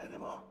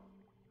anymore.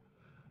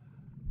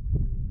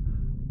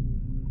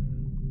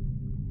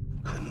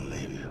 Couldn't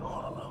leave you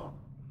all alone.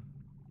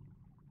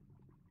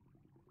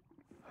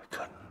 I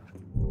couldn't.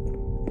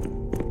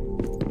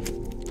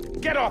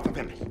 Get off of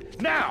him!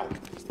 Now!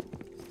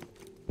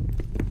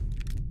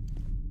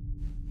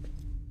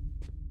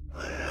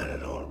 I had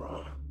it all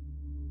wrong.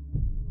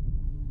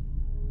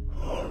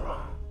 All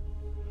wrong.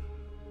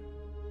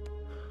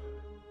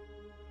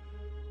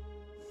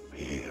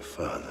 Being a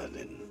father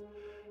didn't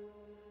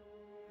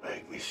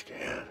make me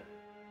scared.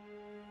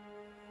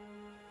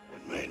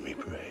 It made me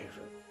brave.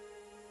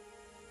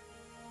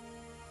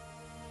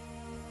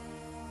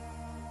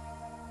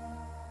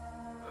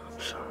 I'm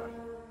sorry.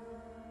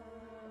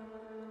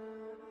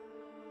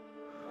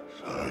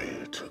 Sorry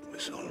it took me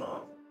so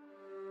long.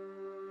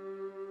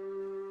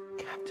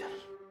 Captain,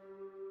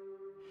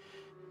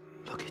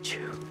 look at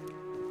you.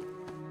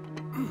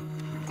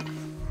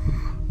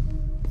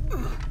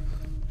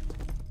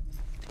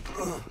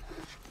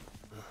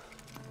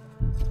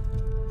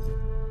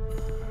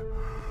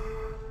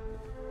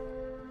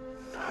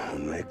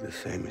 Don't make the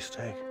same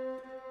mistake.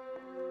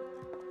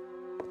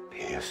 Be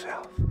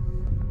yourself.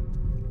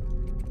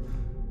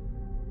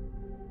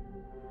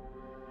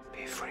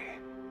 Be free.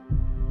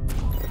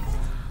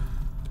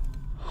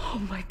 Oh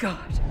my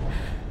God.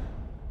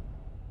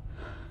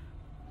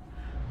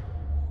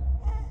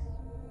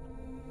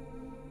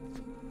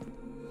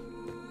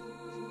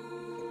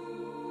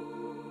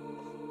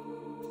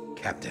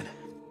 Captain,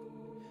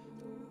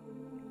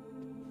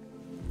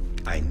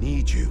 I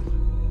need you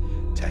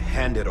to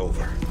hand it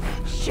over.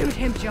 Shoot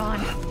him, John.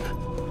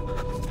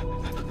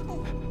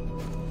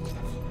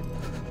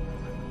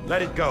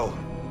 Let it go.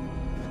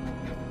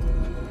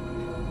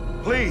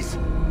 Please.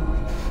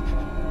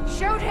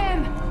 Shoot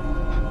him!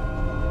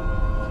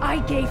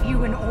 I gave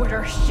you an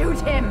order. Shoot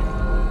him!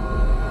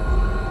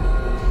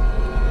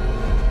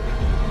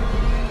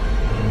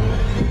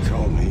 You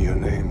told me your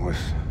name was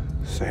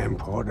Sam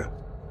Porter.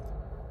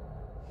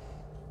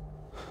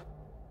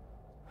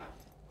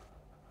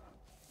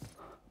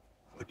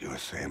 But you're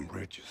Sam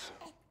Bridges.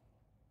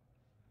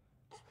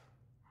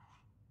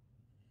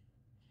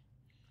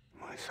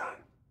 My son.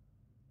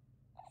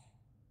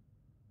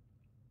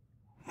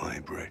 My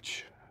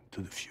bridge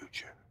to the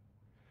future.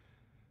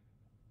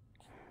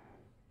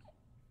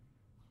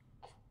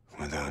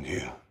 Without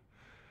you,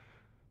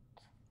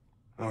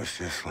 I was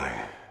just like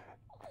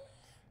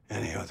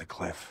any other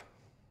Cliff.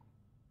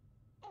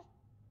 A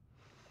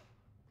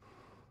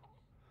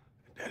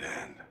dead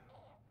end.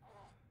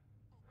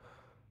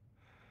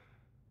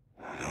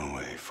 No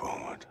way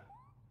forward.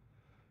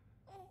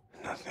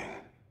 Nothing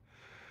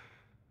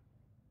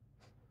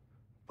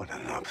but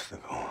an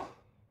obstacle.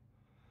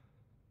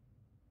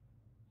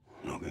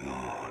 Looking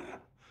on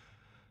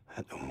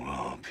at the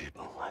world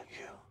people like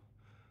you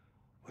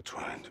were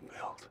trying to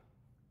build.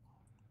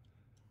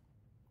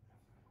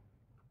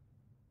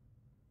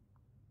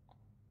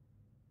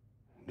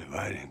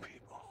 Dividing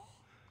people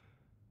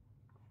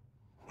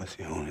was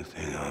the only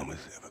thing I was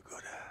ever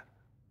good at.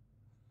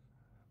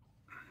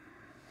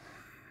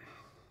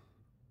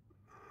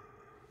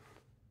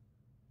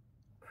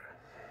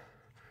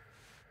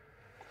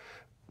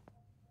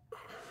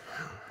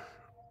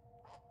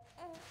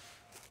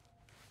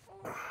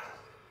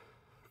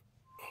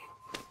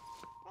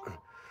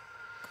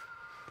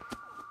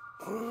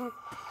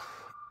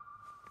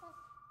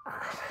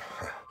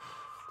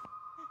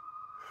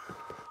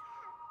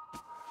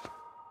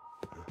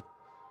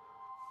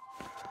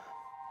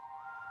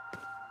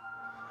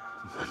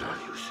 But not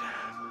you,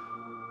 Sam.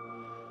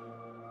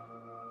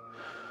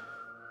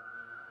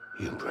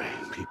 You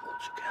bring people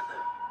together.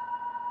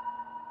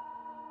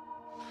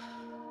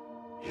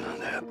 You're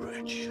their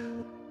bridge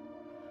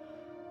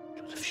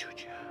to the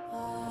future.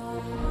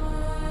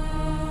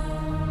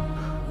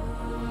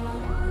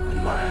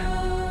 And mine.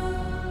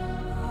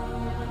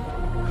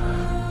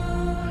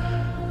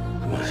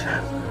 Come on,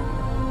 Sam.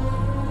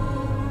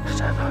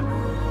 Stand up.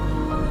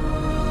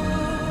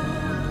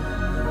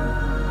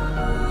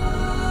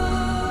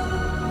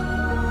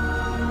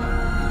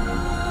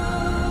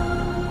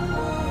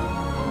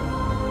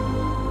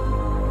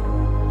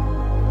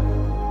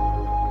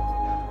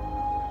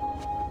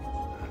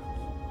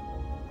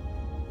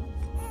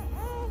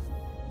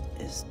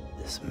 Is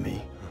this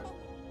me?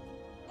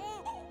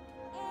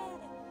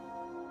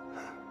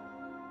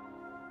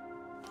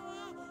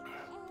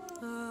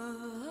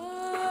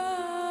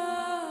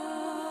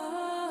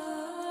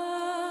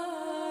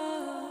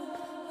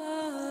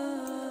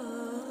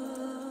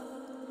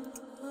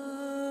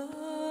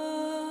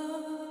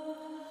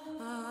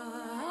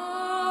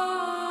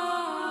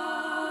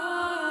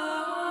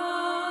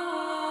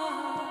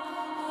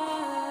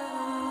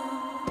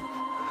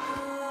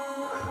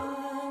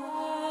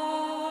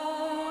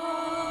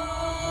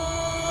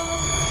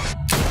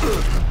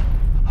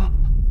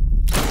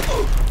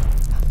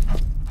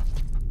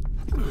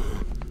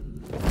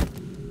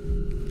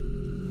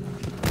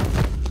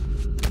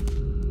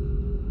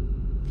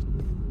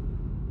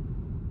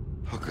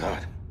 Oh,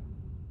 God.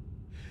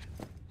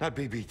 Not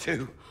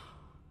BB2.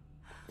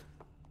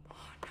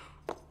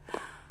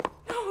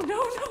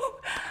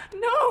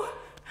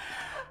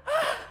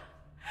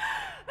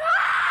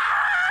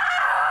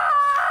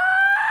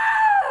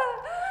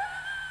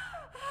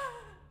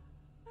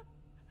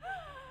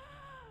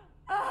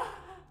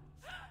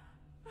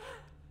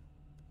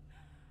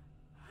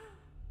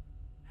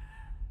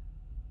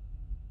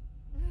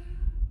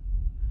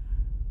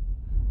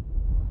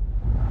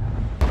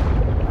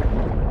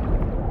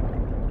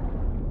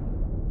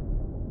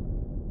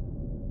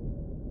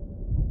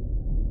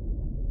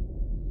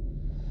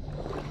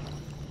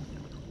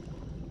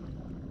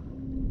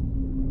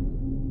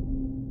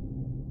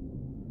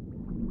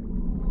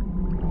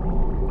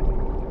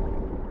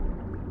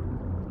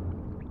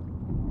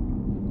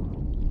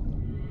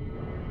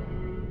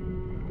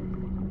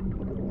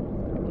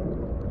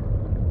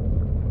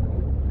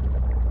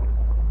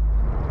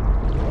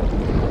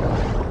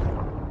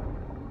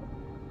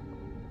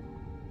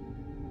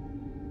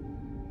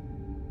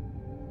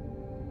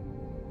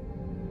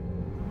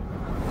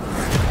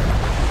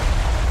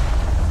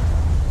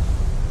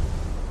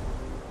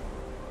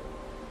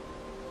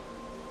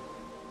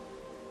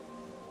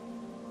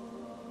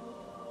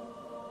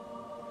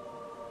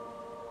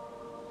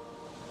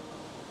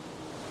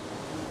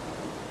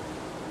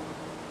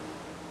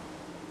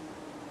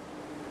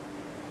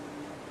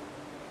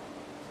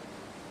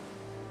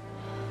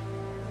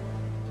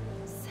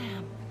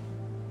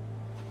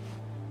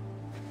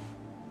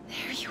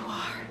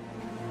 are.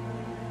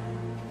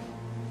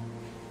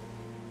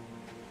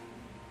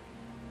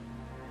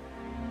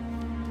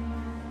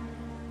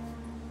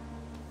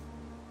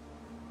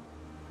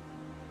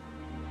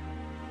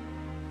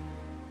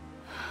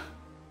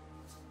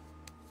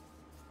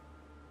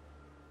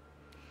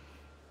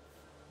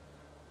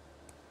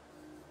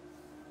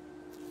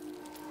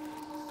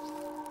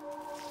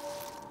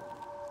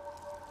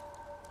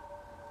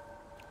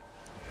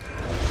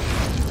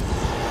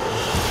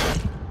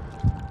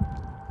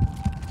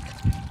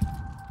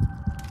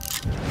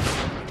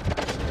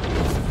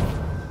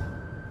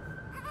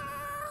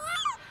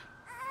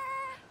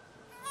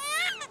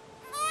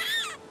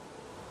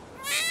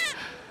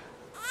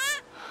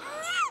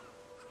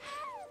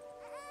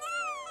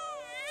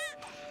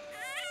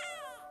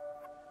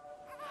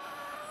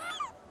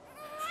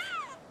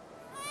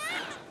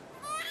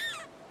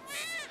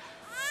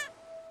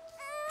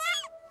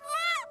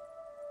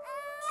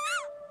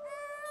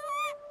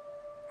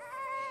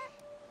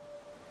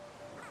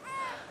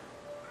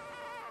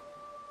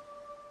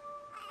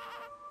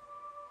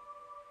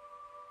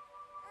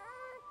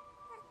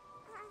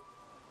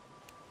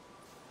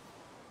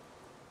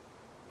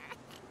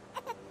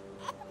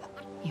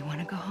 You want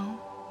to go home?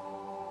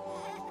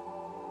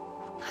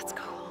 Let's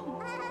go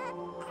home.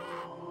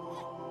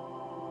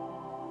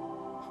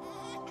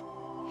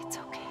 It's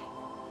okay.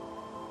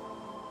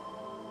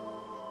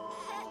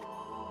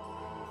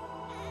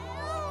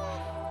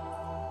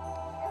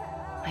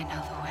 I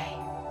know the way.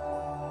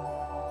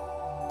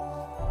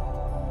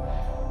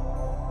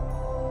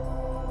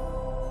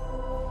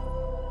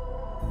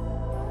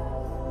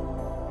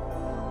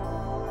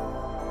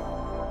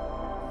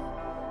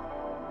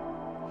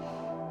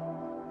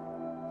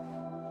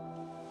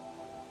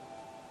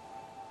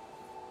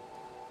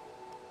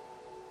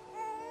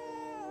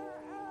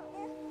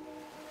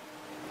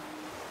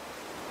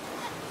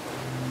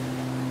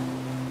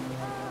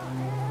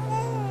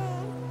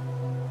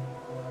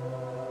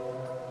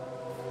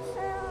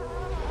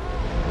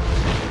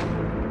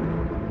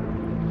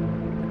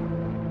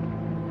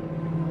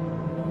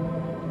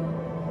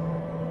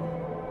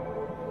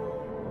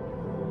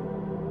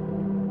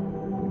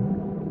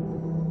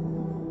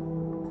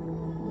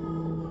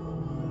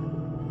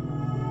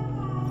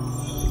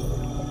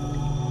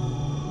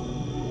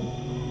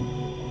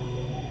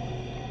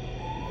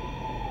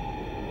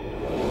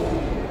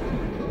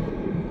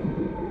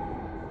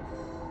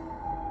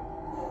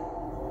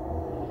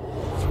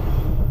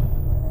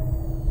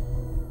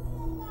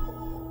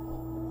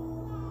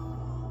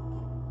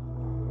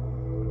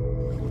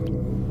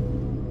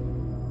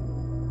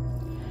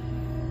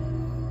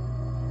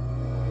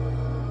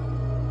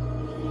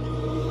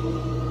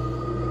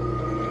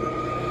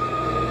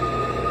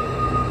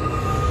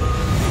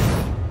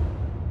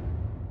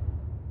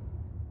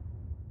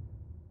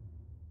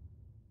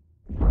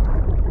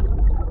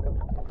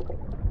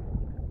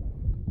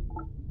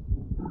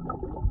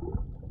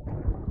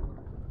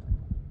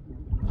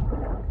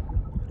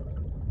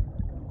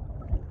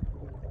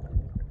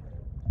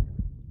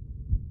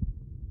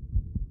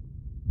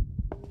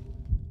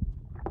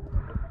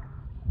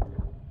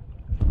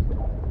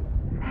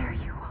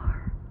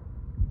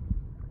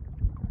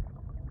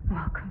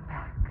 Welcome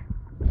back.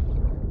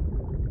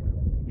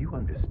 You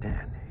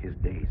understand his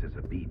days as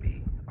a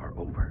BB are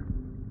over,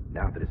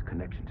 now that his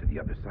connection to the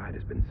other side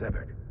has been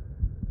severed.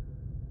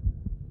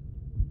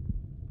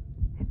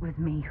 It was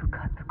me who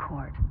cut the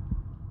cord.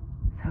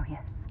 So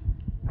yes.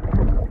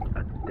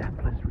 A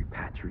deathless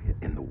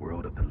repatriate in the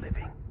world of the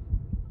living.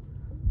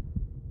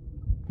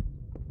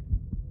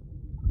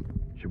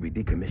 Should we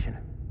decommission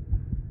him?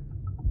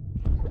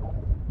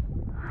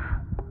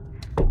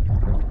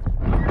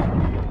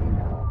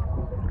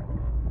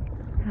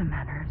 In a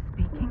manner of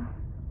speaking.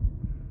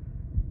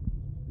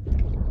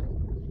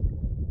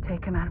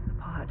 Take him out of the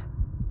pod.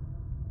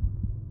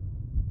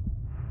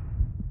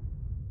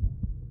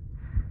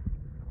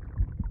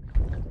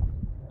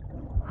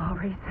 I'll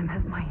raise him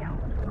as my own.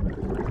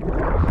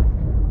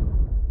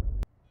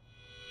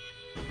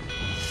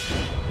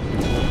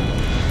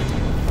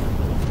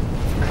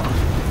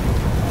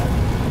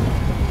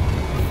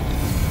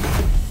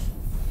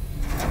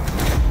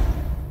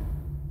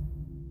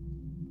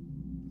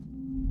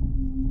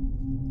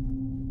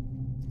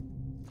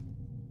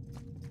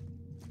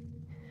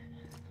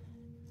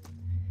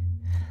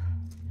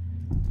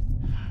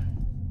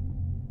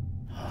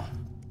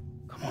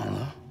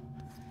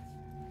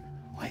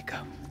 Wake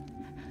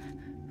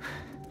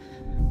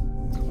up.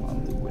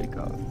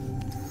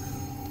 Wake up.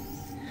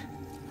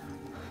 Come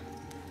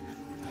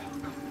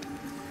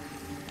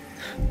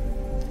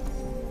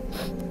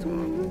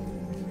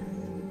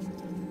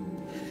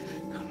on.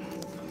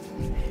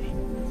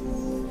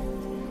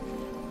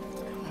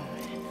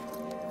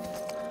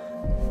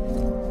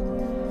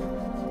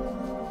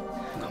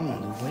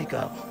 Wake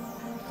up!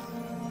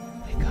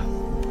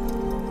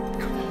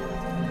 Come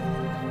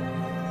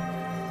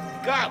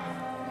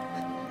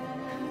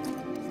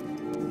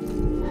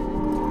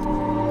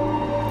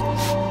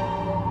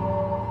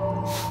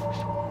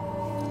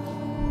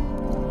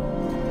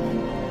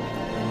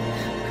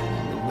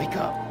on, wake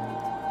up.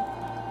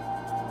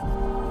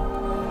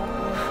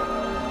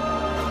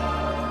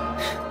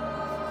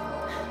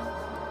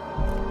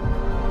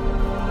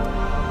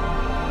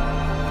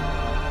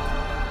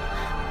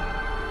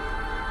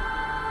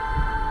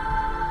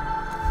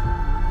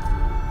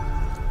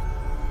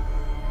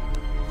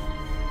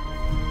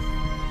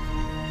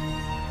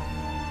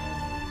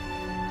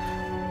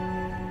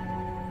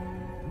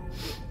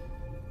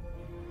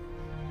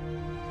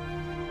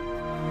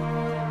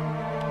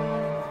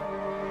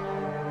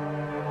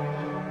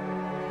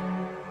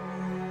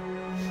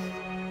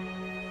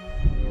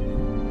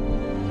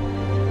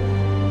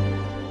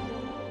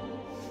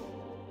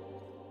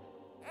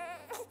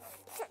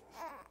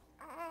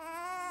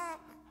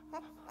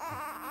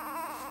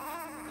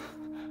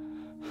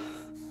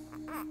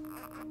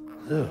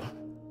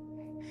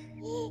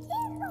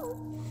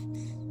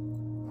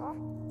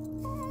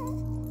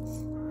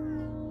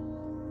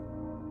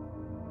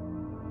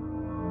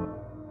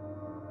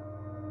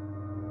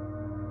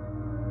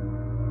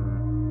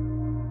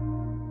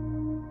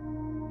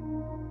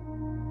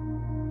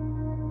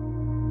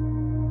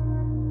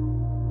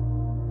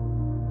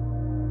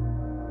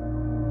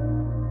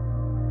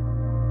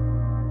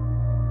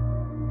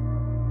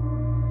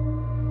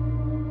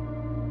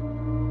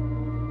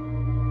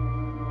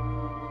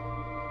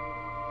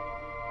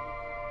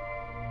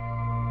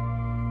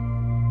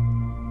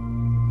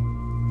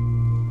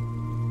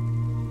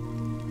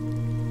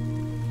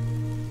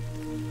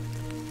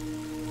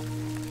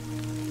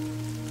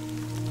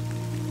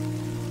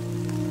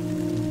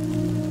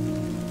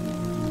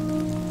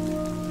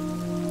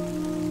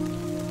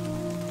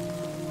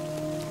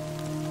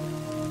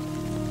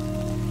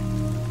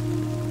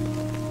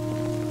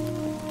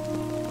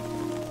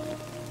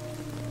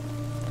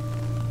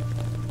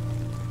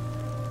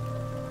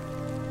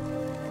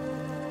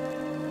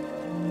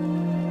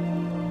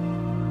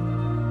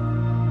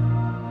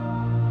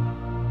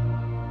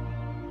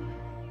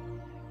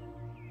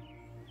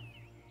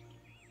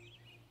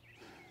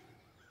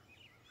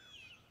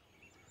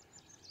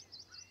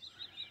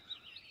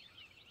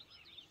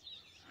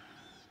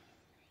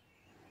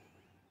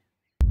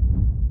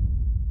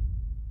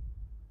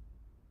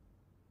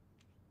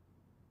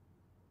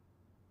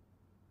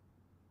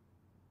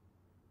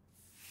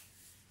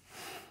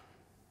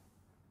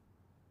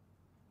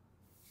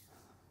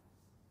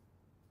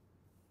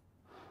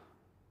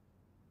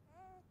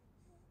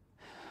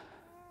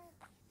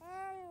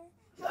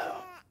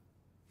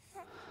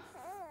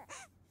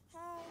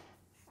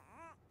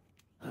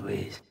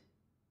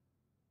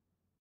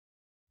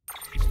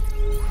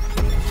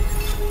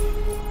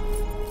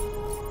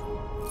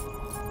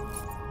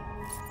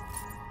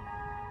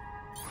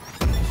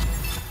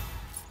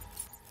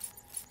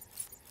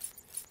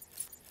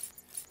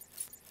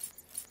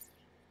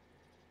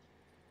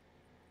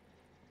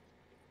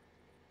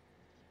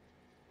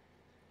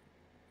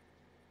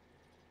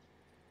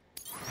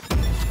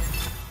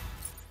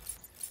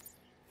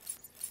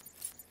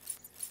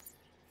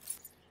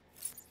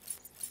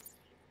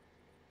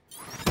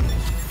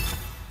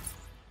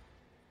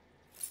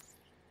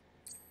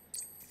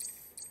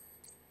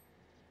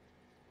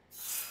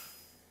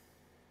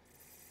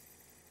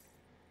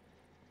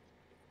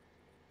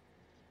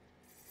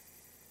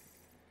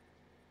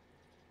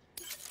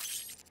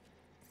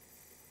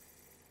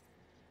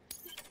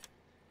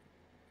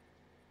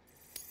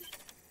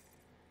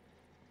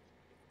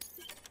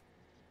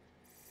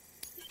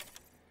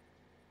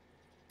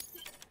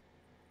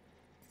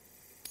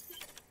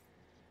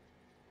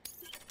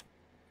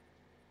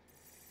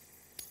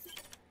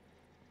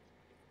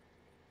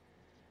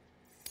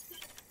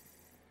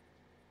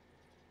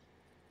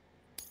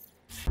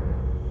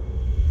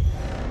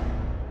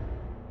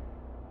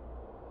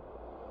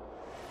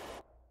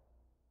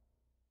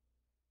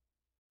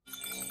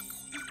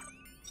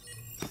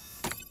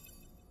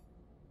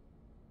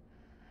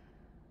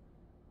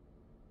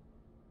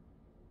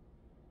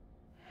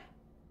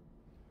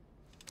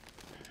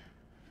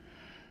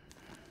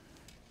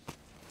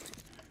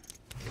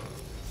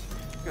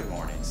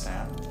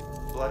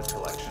 blood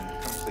collection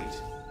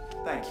complete.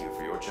 Thank you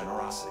for your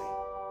generosity.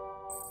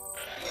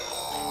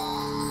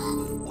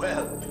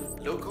 Well,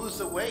 look who's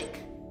awake.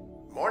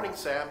 Morning,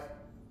 Sam.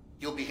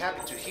 You'll be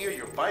happy to hear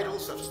your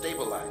vitals have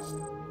stabilized,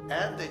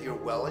 and that you're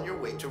well on your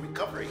way to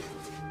recovery.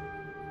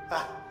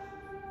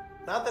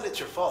 Not that it's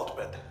your fault,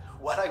 but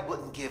what I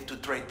wouldn't give to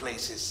trade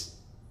places.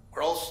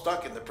 We're all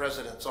stuck in the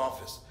president's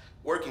office,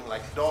 working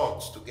like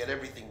dogs to get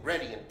everything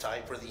ready in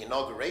time for the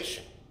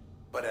inauguration.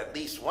 But at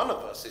least one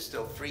of us is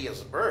still free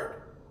as a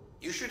bird.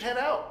 You should head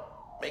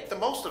out. Make the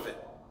most of it.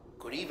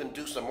 Could even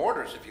do some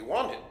orders if you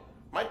wanted.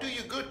 Might do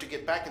you good to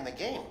get back in the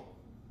game.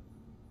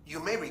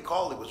 You may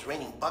recall it was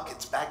raining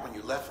buckets back when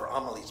you left for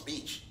Amelie's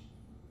Beach.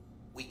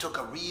 We took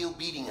a real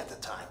beating at the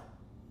time,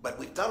 but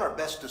we've done our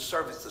best to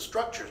service the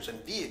structures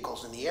and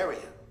vehicles in the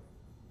area.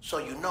 So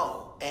you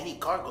know, any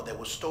cargo that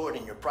was stored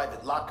in your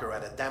private locker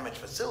at a damaged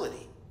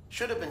facility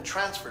should have been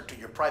transferred to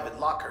your private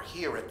locker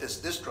here at this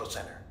distro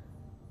center.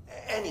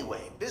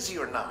 Anyway, busy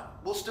or not,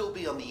 we'll still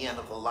be on the end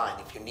of the line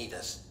if you need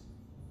us.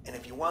 And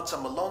if you want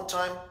some alone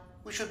time,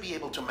 we should be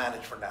able to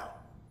manage for now.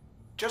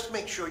 Just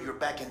make sure you're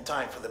back in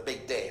time for the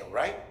big day, all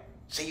right?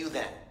 See you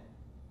then.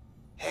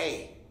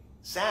 Hey,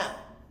 Sam.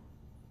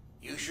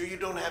 You sure you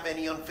don't have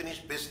any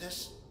unfinished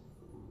business?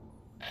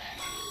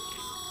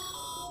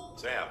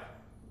 Sam,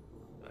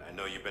 I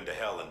know you've been to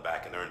hell and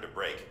back and earned a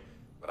break,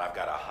 but I've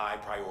got a high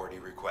priority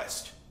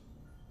request.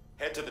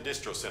 Head to the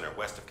distro center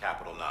west of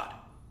Capital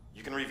Knot.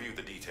 You can review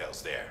the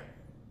details there.